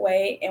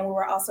getaway, and we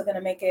were also going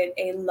to make it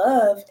a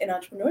love and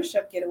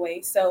entrepreneurship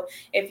getaway. So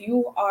if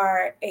you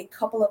are a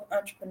couple of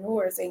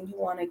entrepreneurs and you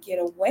want to get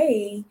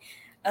away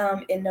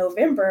in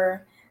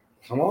November,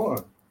 come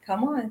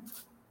on.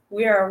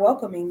 We are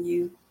welcoming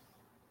you.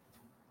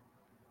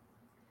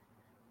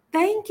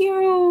 Thank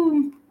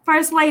you,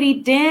 First Lady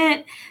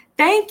Dent.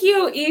 Thank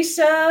you,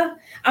 Isha.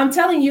 I'm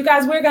telling you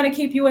guys, we're going to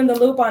keep you in the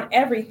loop on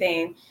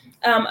everything.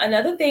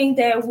 Another thing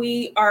that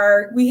we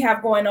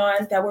have going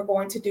on that we're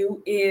going to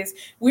do is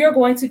we are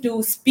going to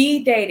do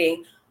speed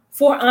dating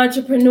for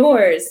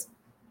entrepreneurs.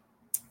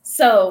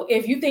 So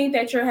if you think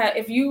that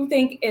if you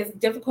think it's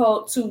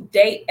difficult to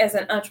date as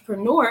an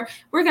entrepreneur,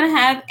 we're going to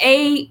have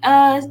a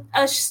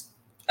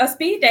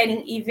speed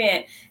dating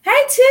event.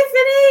 Hey,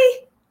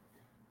 Tiffany,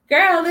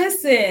 girl,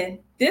 listen,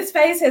 this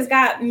face has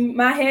got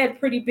my head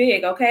pretty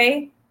big.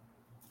 Okay.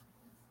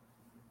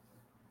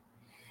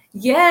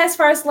 Yes,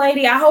 First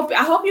Lady. I hope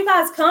you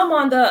guys come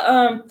on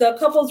the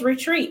couples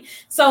retreat.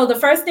 So the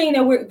first thing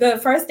that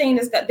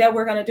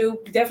we're gonna do,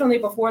 definitely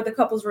before the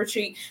couples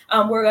retreat,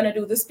 we're gonna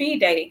do the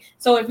speed dating.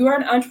 So if you're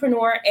an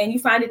entrepreneur and you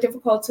find it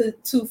difficult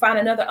to find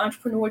another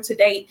entrepreneur to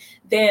date,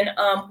 then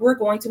we're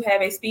going to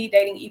have a speed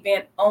dating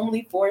event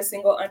only for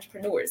single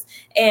entrepreneurs,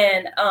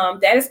 and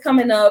that is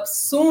coming up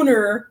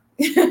sooner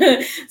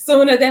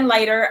than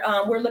later.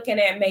 We're looking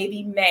at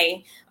maybe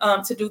May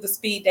to do the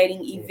speed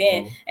dating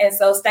event. And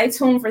so stay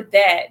tuned for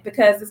that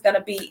because it's going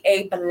to be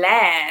a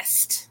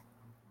blast.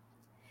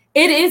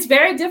 It is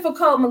very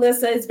difficult,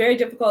 Melissa. It's very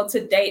difficult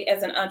to date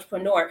as an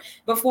entrepreneur.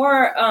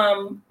 Before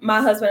my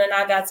husband and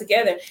I got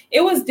together,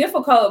 it was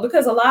difficult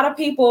because a lot of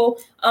people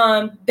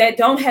that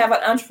don't have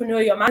an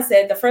entrepreneurial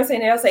mindset, the first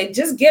thing they'll say,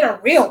 just get a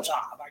real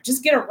job or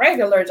just get a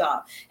regular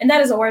job. And that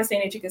is the worst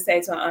thing that you can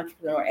say to an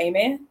entrepreneur.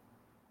 Amen.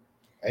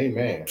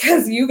 Amen.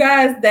 Because you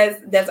guys,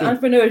 that's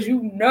entrepreneurs,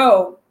 you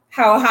know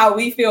how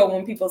we feel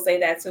when people say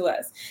that to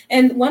us.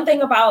 And one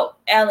thing about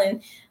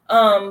Allen,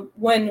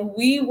 when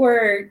we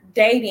were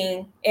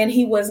dating and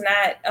he was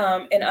not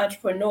an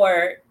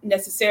entrepreneur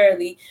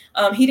necessarily,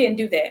 he didn't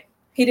do that.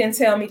 He didn't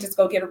tell me just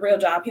go get a real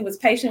job. He was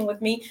patient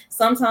with me.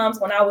 Sometimes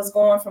when I was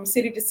going from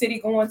city to city,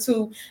 going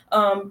to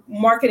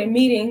marketing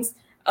meetings,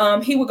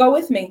 he would go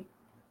with me.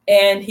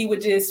 And he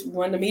would just,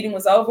 when the meeting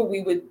was over,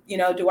 we would,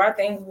 do our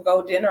thing. We would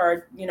go dinner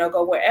or,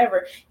 go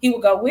wherever. He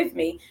would go with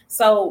me.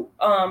 So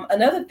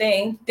another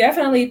thing,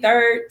 definitely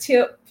third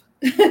tip,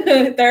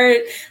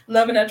 third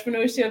love and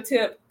entrepreneurship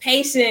tip,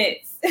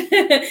 patience.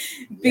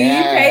 Be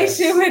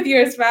patient with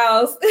your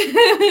spouse.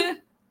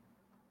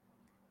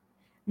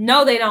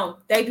 No, they don't.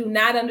 They do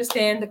not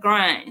understand the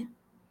grind.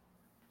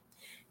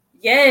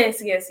 Yes.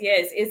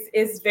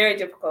 It's very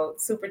difficult,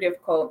 super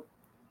difficult.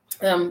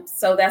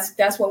 So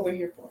that's what we're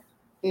here for.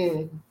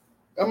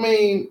 I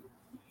mean,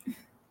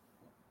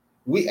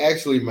 we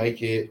actually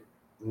make it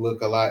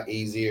look a lot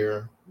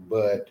easier,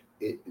 but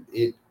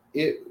it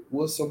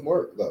was some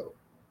work though.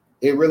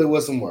 It really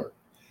was some work.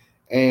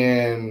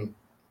 And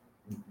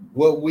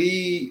what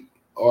we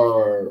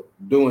are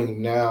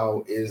doing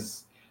now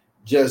is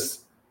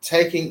just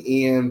taking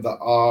in the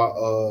awe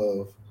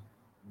of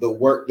the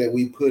work that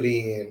we put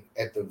in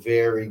at the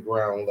very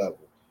ground level.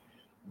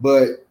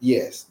 But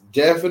yes,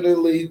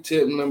 definitely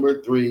tip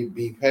number 3,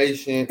 be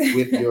patient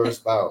with your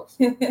spouse.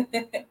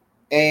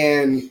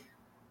 And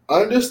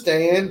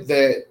understand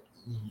that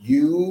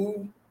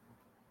you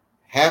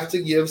have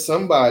to give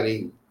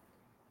somebody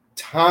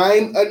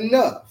time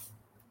enough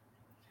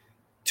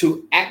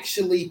to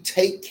actually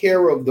take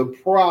care of the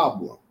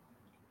problem.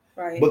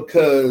 Right.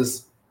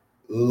 Because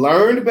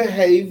learned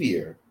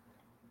behavior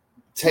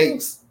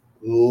takes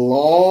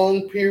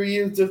long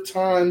periods of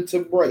time to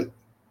break.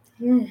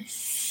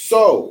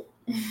 So,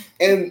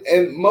 and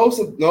most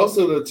of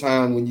the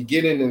time when you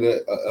get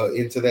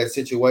into that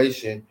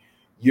situation,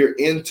 you're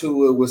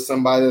into it with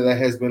somebody that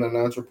has been an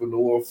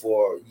entrepreneur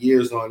for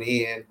years on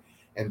end,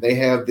 and they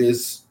have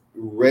this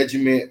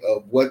regiment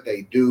of what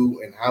they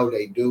do and how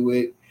they do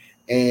it.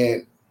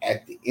 And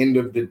at the end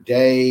of the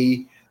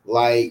day,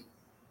 like,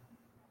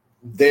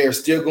 they're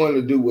still going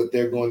to do what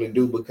they're going to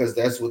do because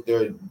that's what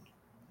they're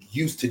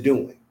used to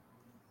doing.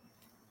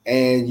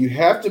 And you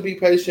have to be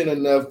patient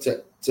enough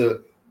to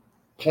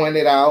point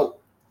it out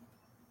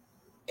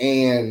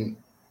and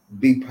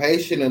be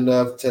patient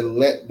enough to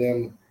let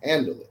them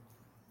handle it.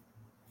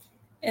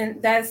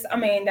 And that's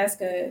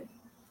good.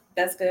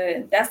 That's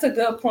good. That's a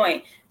good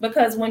point,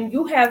 because when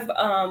you have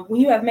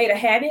made a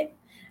habit,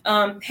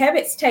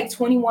 habits take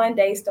 21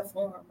 days to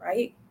form,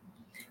 right?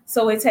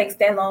 So it takes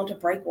that long to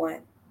break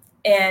one.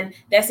 And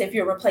that's if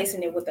you're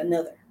replacing it with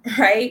another,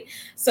 right?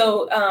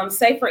 So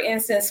say for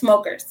instance,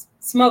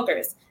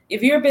 smokers,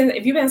 if you've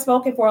been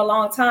smoking for a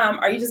long time,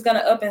 are you just going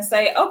to up and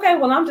say, okay,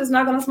 well, I'm just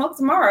not going to smoke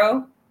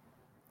tomorrow?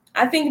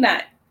 I think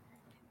not.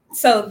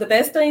 So the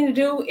best thing to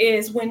do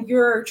is when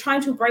you're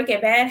trying to break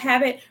a bad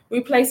habit,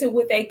 replace it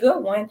with a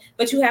good one,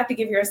 but you have to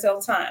give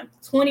yourself time.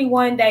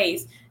 21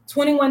 days.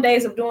 21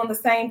 days of doing the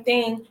same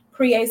thing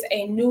creates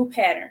a new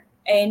pattern,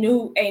 a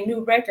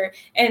new record.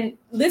 And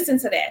listen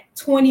to that.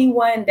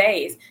 21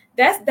 days.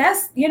 That's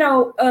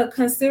a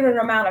considered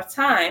amount of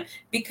time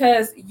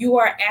because you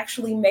are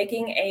actually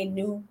making a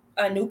new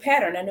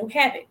pattern, a new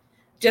habit.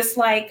 Just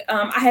like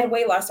I had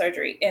weight loss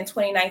surgery in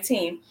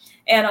 2019.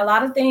 And a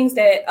lot of things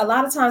that a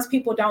lot of times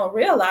people don't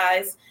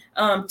realize,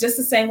 just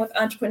the same with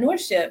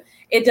entrepreneurship,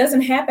 it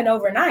doesn't happen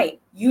overnight.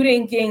 You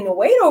didn't gain the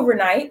weight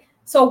overnight.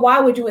 So why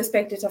would you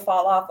expect it to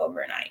fall off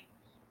overnight?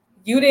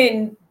 You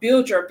didn't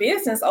build your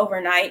business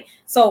overnight,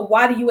 so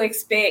why do you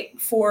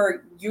expect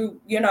for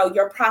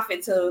your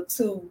profit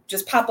to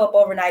just pop up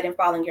overnight and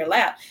fall in your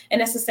lap? And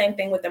that's the same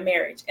thing with a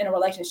marriage and a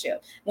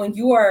relationship. When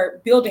you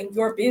are building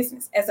your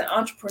business as an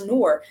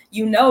entrepreneur,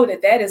 you know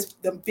that is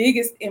the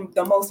biggest and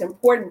the most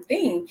important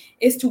thing,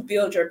 is to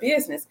build your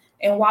business.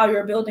 And when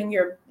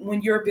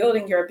you're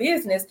building your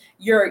business,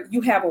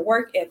 you have a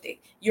work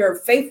ethic, you're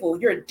faithful,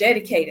 you're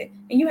dedicated.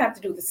 And you have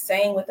to do the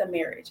same with a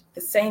marriage,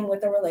 the same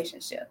with a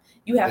relationship.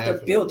 You have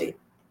to build it.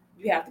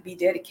 You have to be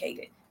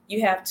dedicated.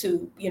 You have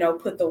to,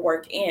 put the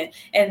work in.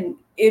 And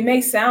it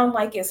may sound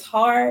like it's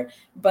hard,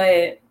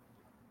 but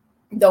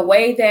the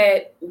way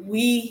that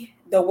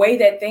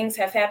things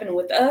have happened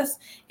with us,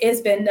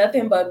 it's been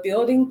nothing but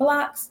building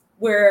blocks,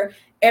 where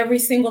every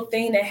single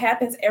thing that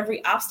happens,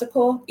 every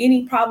obstacle,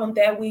 any problem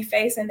that we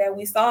face and that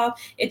we solve,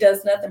 it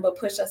does nothing but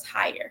push us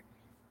higher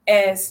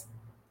as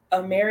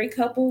a married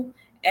couple,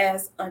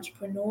 as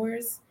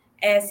entrepreneurs,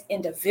 as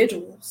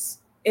individuals.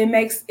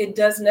 It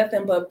does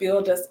nothing but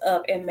build us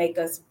up and make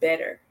us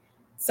better.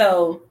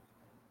 So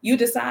you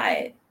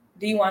decide,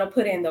 do you want to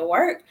put in the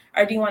work,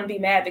 or do you want to be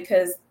mad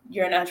because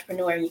you're an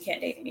entrepreneur and you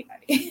can't date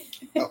anybody?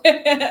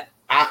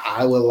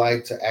 I would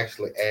like to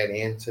actually add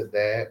into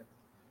that.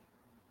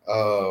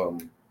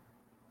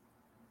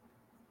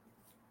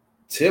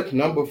 Tip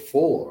number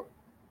 4,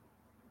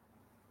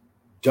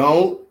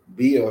 don't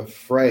be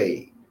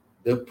afraid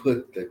to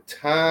put the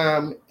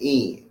time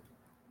in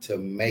to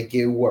make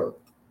it work.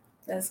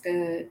 That's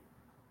good.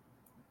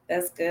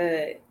 That's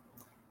good.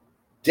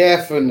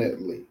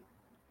 Definitely.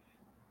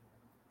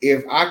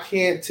 If I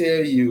can't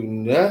tell you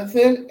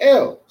nothing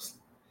else,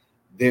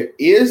 there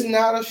is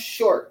not a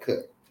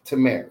shortcut to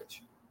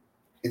marriage.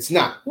 It's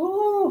not.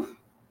 Ooh,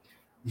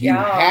 You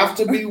y'all. have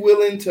to be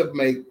willing to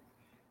make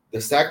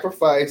the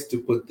sacrifice, to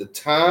put the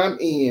time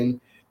in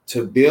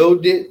to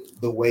build it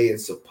the way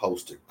it's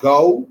supposed to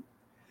go,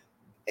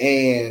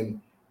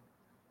 and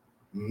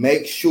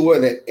make sure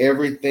that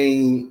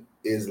everything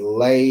is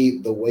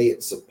laid the way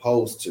it's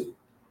supposed to.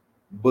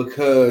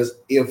 Because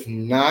if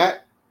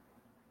not,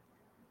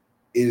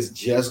 it's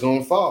just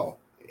going to fall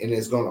and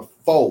it's going to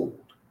fold.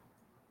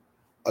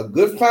 A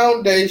good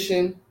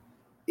foundation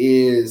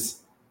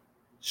is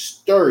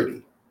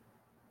sturdy,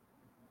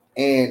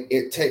 and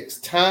it takes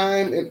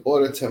time in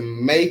order to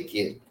make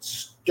it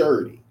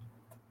sturdy.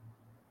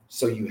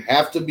 So you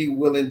have to be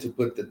willing to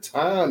put the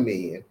time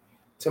in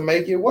to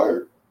make it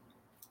work.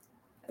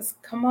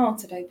 Come on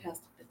today,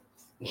 Pastor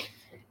Phillips.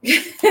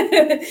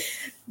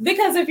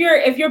 Because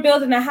if you're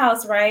building a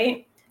house,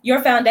 right,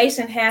 your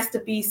foundation has to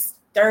be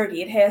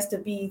sturdy. It has to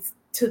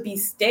be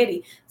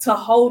steady to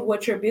hold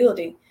what you're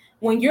building.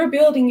 When you're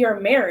building your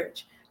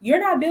marriage, you're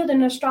not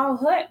building a straw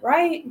hut,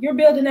 right? You're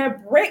building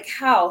a brick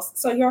house.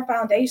 So your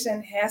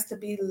foundation has to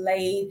be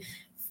laid.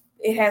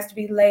 It has to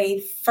be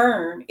laid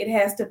firm. It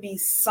has to be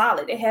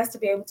solid. It has to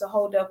be able to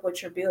hold up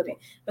what you're building,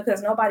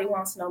 because nobody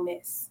wants no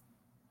mess.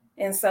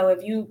 And so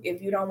if you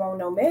don't want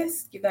no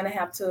mess, you're gonna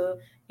have to,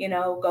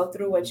 go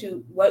through what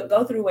you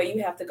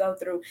have to go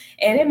through.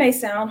 And it may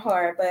sound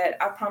hard, but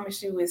I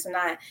promise you it's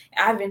not.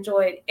 I've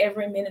enjoyed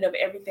every minute of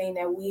everything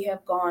that we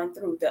have gone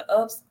through, the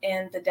ups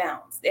and the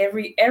downs.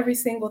 Every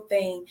single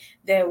thing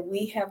that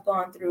we have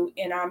gone through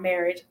in our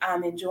marriage,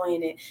 I'm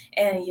enjoying it.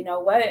 And you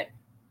know what?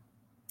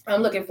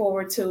 I'm looking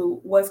forward to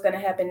what's going to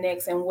happen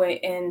next,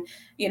 and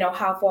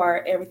how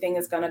far everything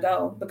is going to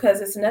go, because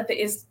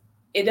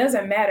it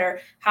doesn't matter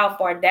how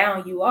far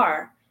down you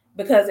are,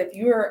 because if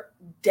you're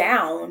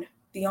down,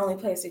 the only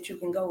place that you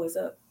can go is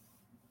up.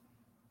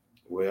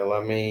 Well,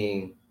 I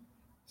mean,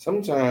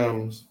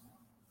 sometimes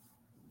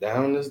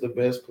down is the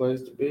best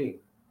place to be.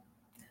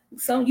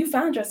 So you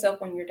find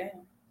yourself when you're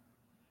down.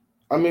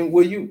 I mean,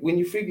 when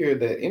you figure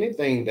that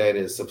anything that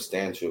is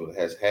substantial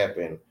has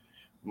happened,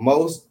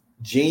 most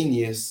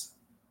genius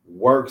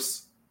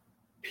works,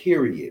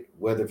 period,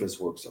 whether if it's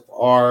works of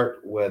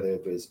art, whether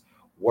if it's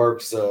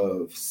works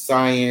of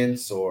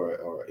science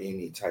or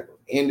any type of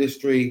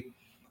industry,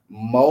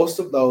 most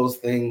of those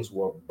things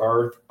were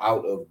birthed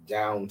out of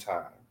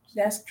downtime.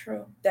 That's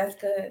true. That's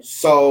good.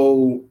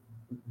 So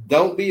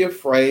don't be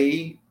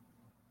afraid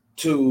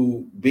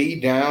to be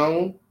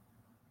down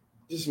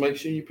just make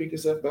sure you pick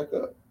yourself back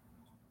up.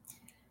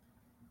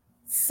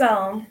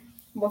 So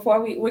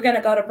before we're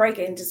gonna go to break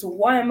in just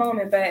one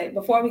moment, but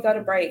before we go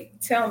to break,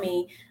 tell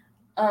me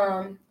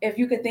if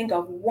you could think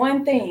of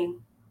one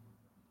thing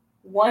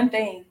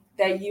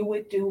that you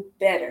would do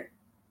better,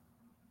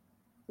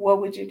 what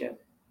would you do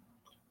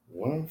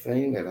One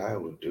thing that I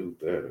would do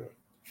better.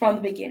 from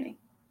the beginning?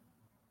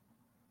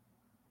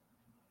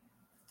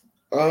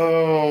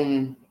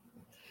 Um,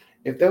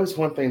 if there was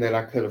one thing that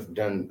I could have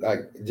done,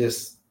 like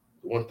just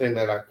one thing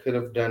that I could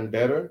have done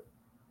better,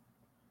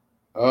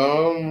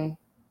 um,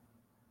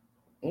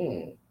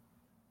 hmm.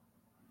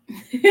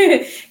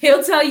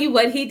 He'll tell you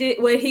what he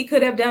did, what he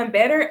could have done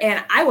better,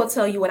 and I will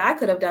tell you what I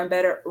could have done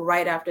better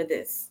right after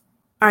this.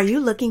 Are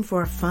you looking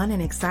for a fun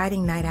and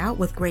exciting night out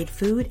with great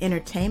food,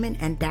 entertainment,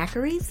 and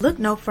daiquiris? Look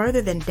no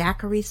further than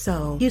Daiquiri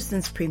Soul,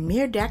 Houston's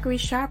premier daiquiri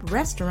shop,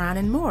 restaurant,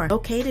 and more,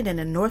 located in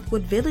the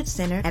Northwood Village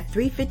Center at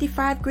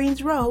 355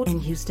 Greens Road in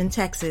Houston,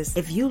 Texas.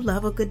 If you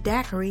love a good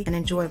daiquiri and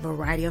enjoy a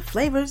variety of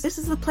flavors, this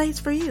is the place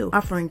for you.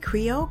 Offering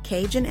Creole,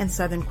 Cajun, and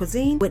Southern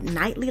cuisine with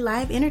nightly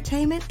live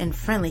entertainment and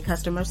friendly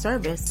customer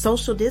service.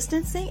 Social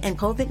distancing and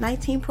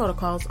COVID-19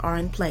 protocols are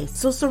in place.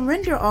 So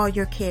surrender all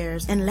your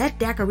cares and let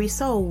Daiquiri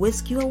Soul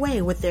whisk you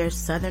away with their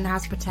Southern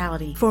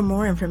hospitality. For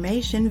more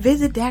information,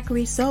 visit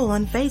Daiquiri Soul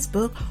on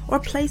Facebook or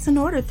place an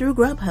order through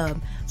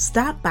Grubhub.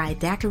 Stop by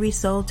Daiquiri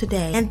Soul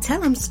today and tell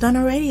them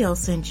Stunner Radio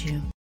sent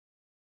you.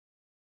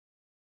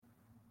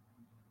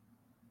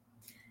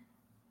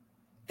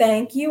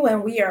 Thank you,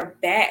 and we are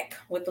back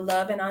with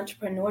Love and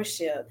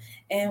Entrepreneurship.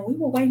 And we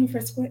were waiting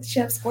for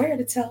Chef Square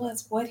to tell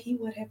us what he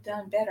would have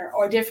done better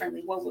or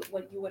differently.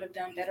 What you would have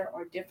done better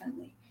or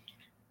differently?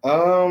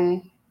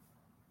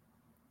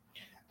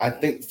 I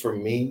think for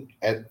me,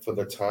 for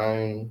the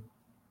time,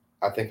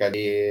 I think I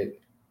did.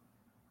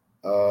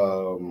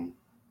 Um,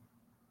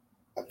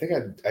 I think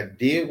I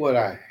did what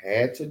I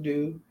had to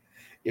do.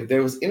 If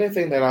there was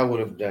anything that I would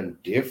have done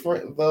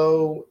different,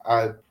 though,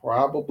 I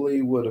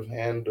probably would have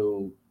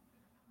handled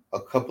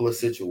a couple of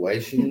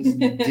situations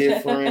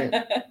different.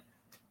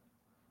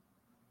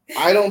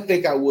 I don't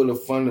think I would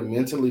have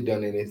fundamentally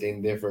done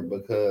anything different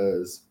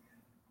because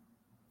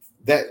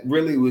that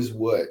really was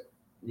what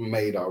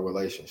made our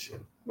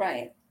relationship.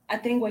 Right. I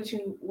think what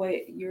you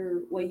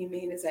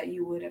mean is that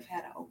you would have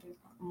had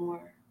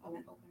more of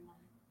an open mind.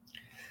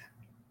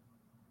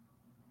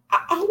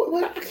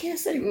 I can't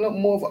say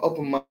more of an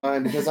open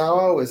mind because I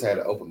always had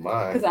an open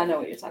mind. Because I know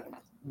what you're talking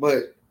about.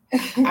 But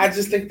I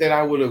just think that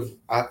I would have.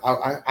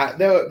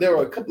 There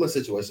were a couple of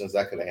situations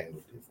I could have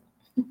handled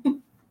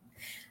different.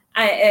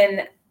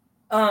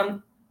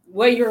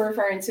 What you're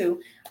referring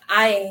to,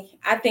 I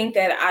think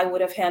that I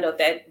would have handled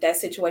that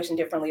situation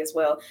differently as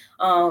well.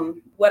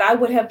 What I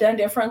would have done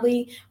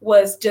differently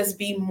was just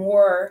be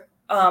more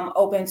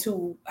open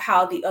to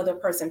how the other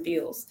person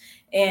feels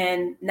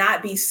and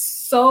not be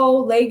so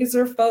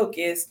laser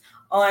focused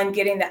on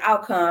getting the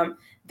outcome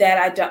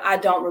that I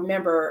don't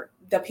remember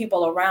the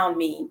people around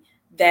me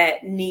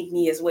that need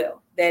me as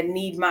well, that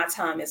need my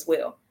time as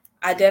well.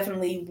 I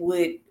definitely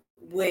would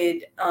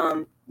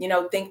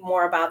think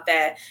more about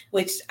that,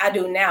 which I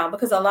do now,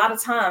 because a lot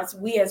of times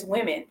we as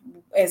women,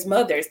 as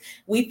mothers,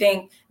 we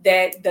think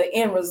that the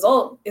end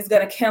result is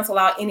going to cancel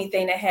out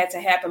anything that had to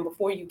happen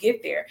before you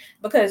get there.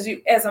 Because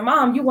you, as a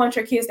mom, you want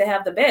your kids to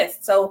have the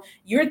best. So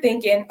you're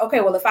thinking,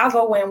 okay, well, if I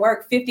go and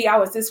work 50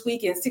 hours this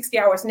week and 60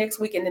 hours next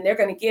week, and then they're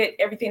going to get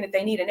everything that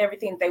they need and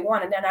everything that they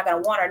want, and they're not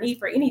going to want or need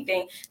for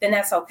anything, then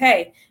that's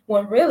okay.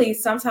 When really,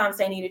 sometimes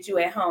they needed you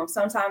at home.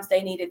 Sometimes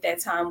they needed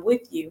that time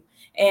with you.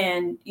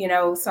 And,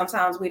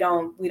 sometimes we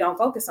don't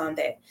focus on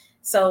that.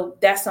 So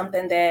that's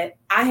something that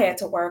I had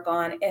to work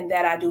on and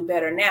that I do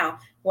better now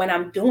when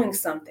I'm doing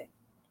something.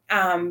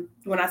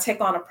 When I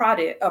take on a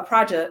project,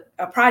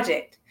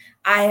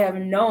 I have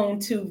known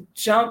to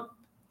jump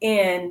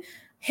in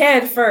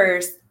head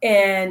first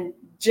and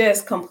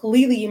just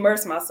completely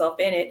immerse myself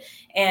in it.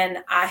 And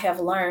I have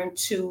learned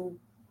to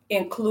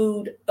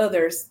include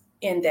others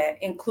in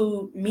that,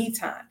 include me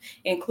time,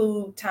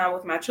 include time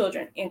with my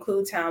children,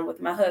 include time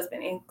with my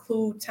husband,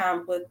 include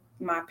time with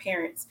my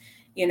parents,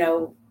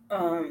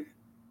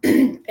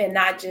 and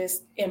not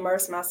just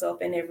immerse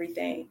myself in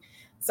everything.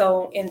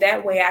 So in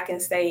that way, I can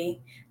say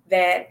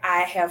that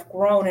I have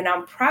grown and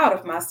I'm proud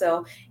of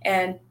myself.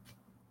 And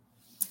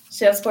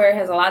Chef Square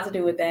has a lot to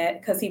do with that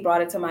because he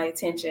brought it to my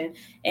attention.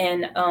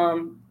 And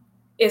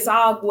it's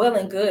all well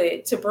and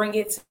good to bring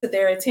it to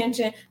their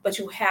attention, but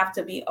you have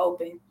to be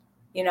open.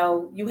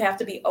 You have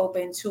to be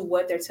open to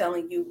what they're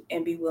telling you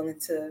and be willing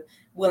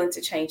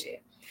to change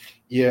it.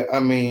 Yeah, I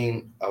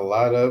mean, a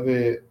lot of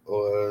it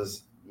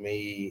was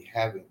me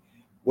having,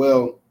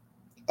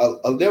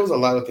 there was a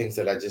lot of things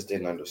that I just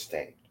didn't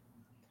understand.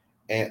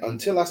 And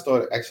until I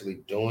started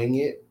actually doing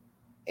it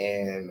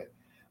and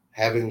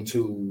having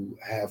to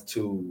have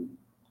the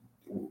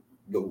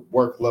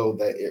workload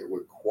that it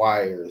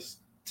requires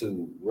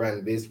to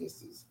run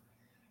businesses,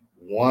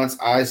 once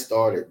I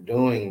started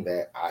doing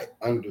that, I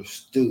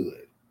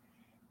understood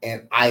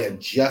and I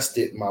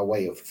adjusted my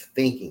way of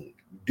thinking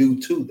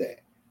due to that,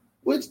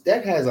 which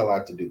that has a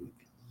lot to do with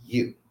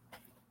you.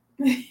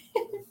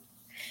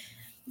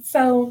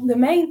 So the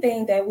main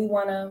thing that we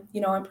want to,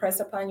 impress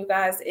upon you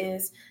guys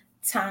is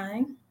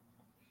time,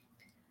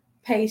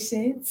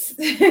 patience,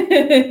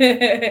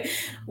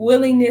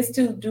 willingness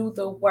to do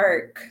the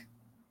work,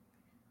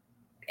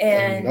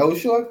 and no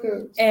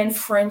shortcuts. And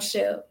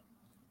friendship.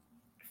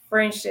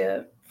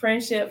 Friendship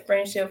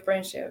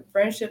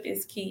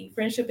is key.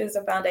 Friendship is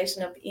the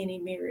foundation of any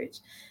marriage.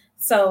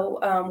 So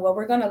what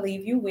we're going to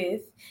leave you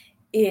with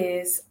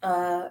is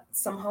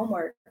some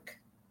homework.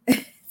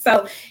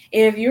 So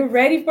if you're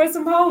ready for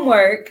some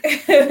homework,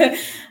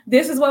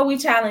 this is what we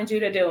challenge you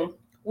to do.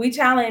 We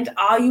challenge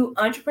all you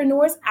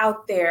entrepreneurs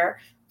out there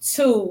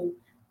to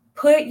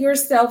put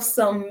yourself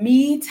some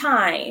me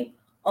time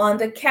on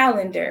the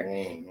calendar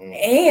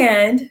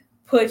and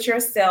put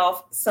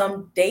yourself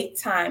some date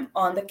time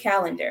on the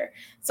calendar.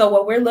 So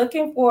what we're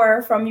looking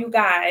for from you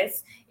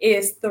guys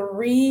is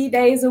 3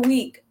 days a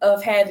week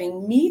of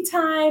having me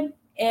time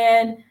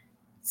and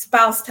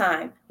spouse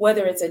time,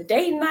 whether it's a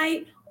date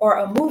night or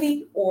a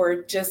movie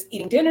or just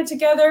eating dinner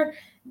together,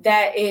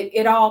 that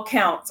it all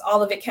counts.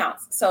 All of it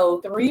counts. So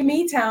 3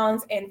 me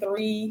times and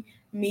 3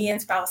 me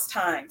and spouse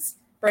times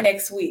for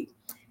next week.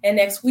 And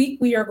next week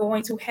we are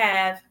going to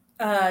have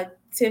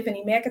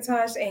Tiffany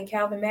McIntosh and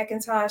Calvin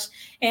McIntosh,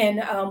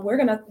 and we're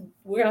gonna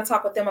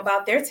talk with them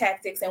about their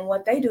tactics and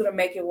what they do to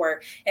make it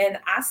work. And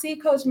I see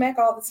Coach Mac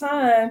all the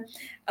time,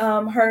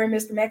 her and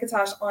Mr.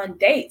 McIntosh on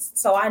dates,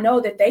 so I know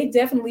that they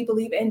definitely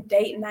believe in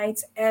date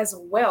nights as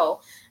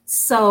well.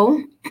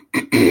 So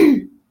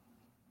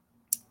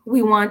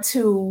we want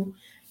to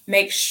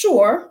make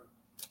sure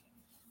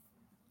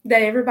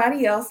that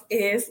everybody else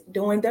is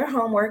doing their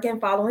homework and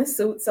following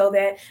suit so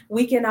that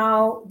we can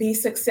all be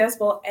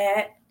successful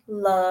at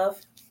love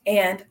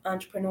and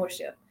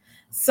entrepreneurship.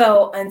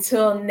 So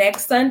until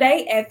next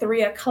Sunday at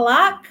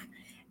 3:00,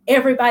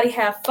 everybody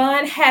have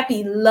fun.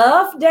 Happy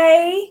Love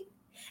Day.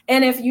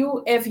 And if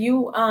you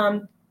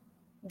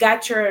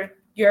got your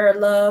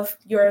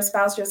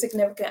spouse, your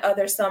significant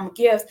other some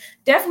gifts,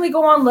 definitely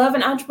go on Love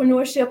and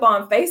Entrepreneurship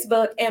on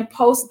Facebook and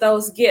post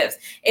those gifts.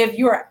 If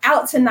you're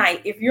out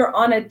tonight, if you're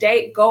on a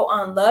date, go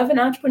on Love and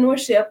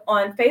Entrepreneurship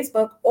on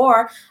Facebook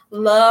or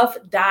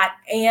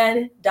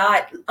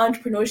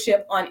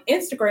love.and.entrepreneurship on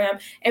Instagram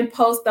and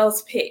post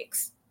those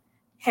pics.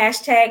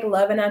 Hashtag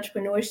Love and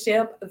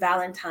Entrepreneurship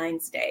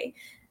Valentine's Day.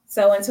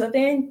 So until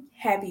then,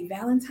 happy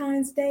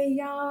Valentine's Day,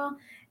 y'all,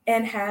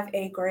 and have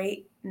a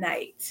great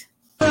night.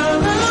 I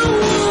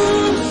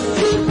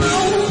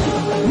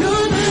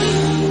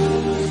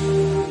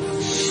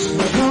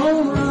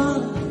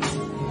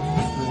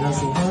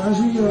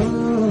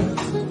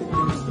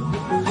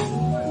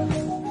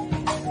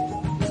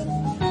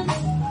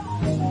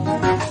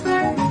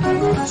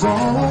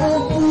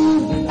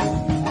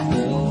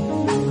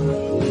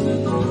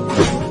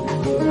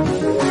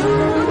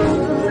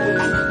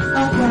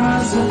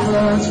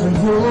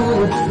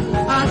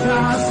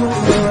got so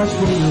much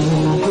for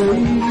you,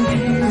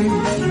 baby.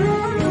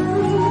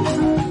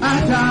 I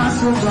got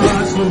so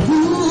much for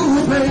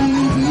you, baby.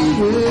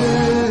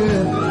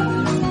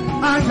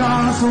 Yeah. I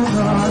got so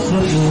much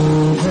for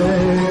you,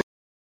 baby.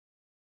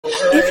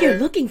 If you're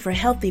looking for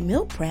healthy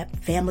meal prep,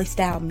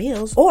 family-style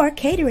meals, or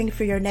catering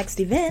for your next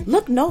event,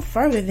 look no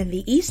further than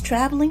the East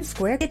Traveling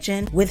Square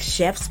Kitchen with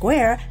Chef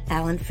Square,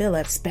 Allen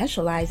Phillips,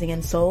 specializing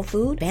in soul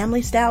food,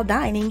 family-style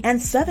dining,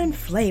 and southern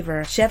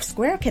flavor. Chef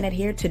Square can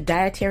adhere to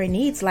dietary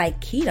needs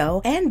like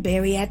keto and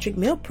bariatric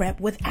meal prep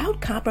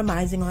without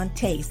compromising on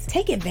taste.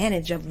 Take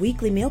advantage of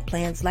weekly meal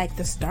plans like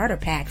the Starter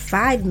Pack,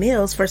 5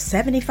 meals for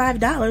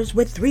 $75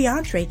 with 3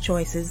 entree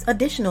choices.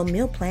 Additional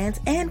meal plans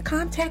and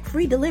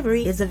contact-free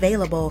delivery is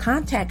available.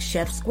 Contact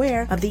Chef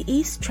Square of the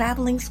East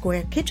Traveling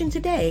Square Kitchen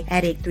today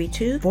at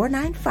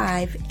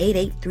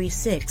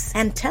 832-495-8836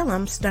 and tell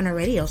them Stunner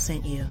Radio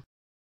sent you.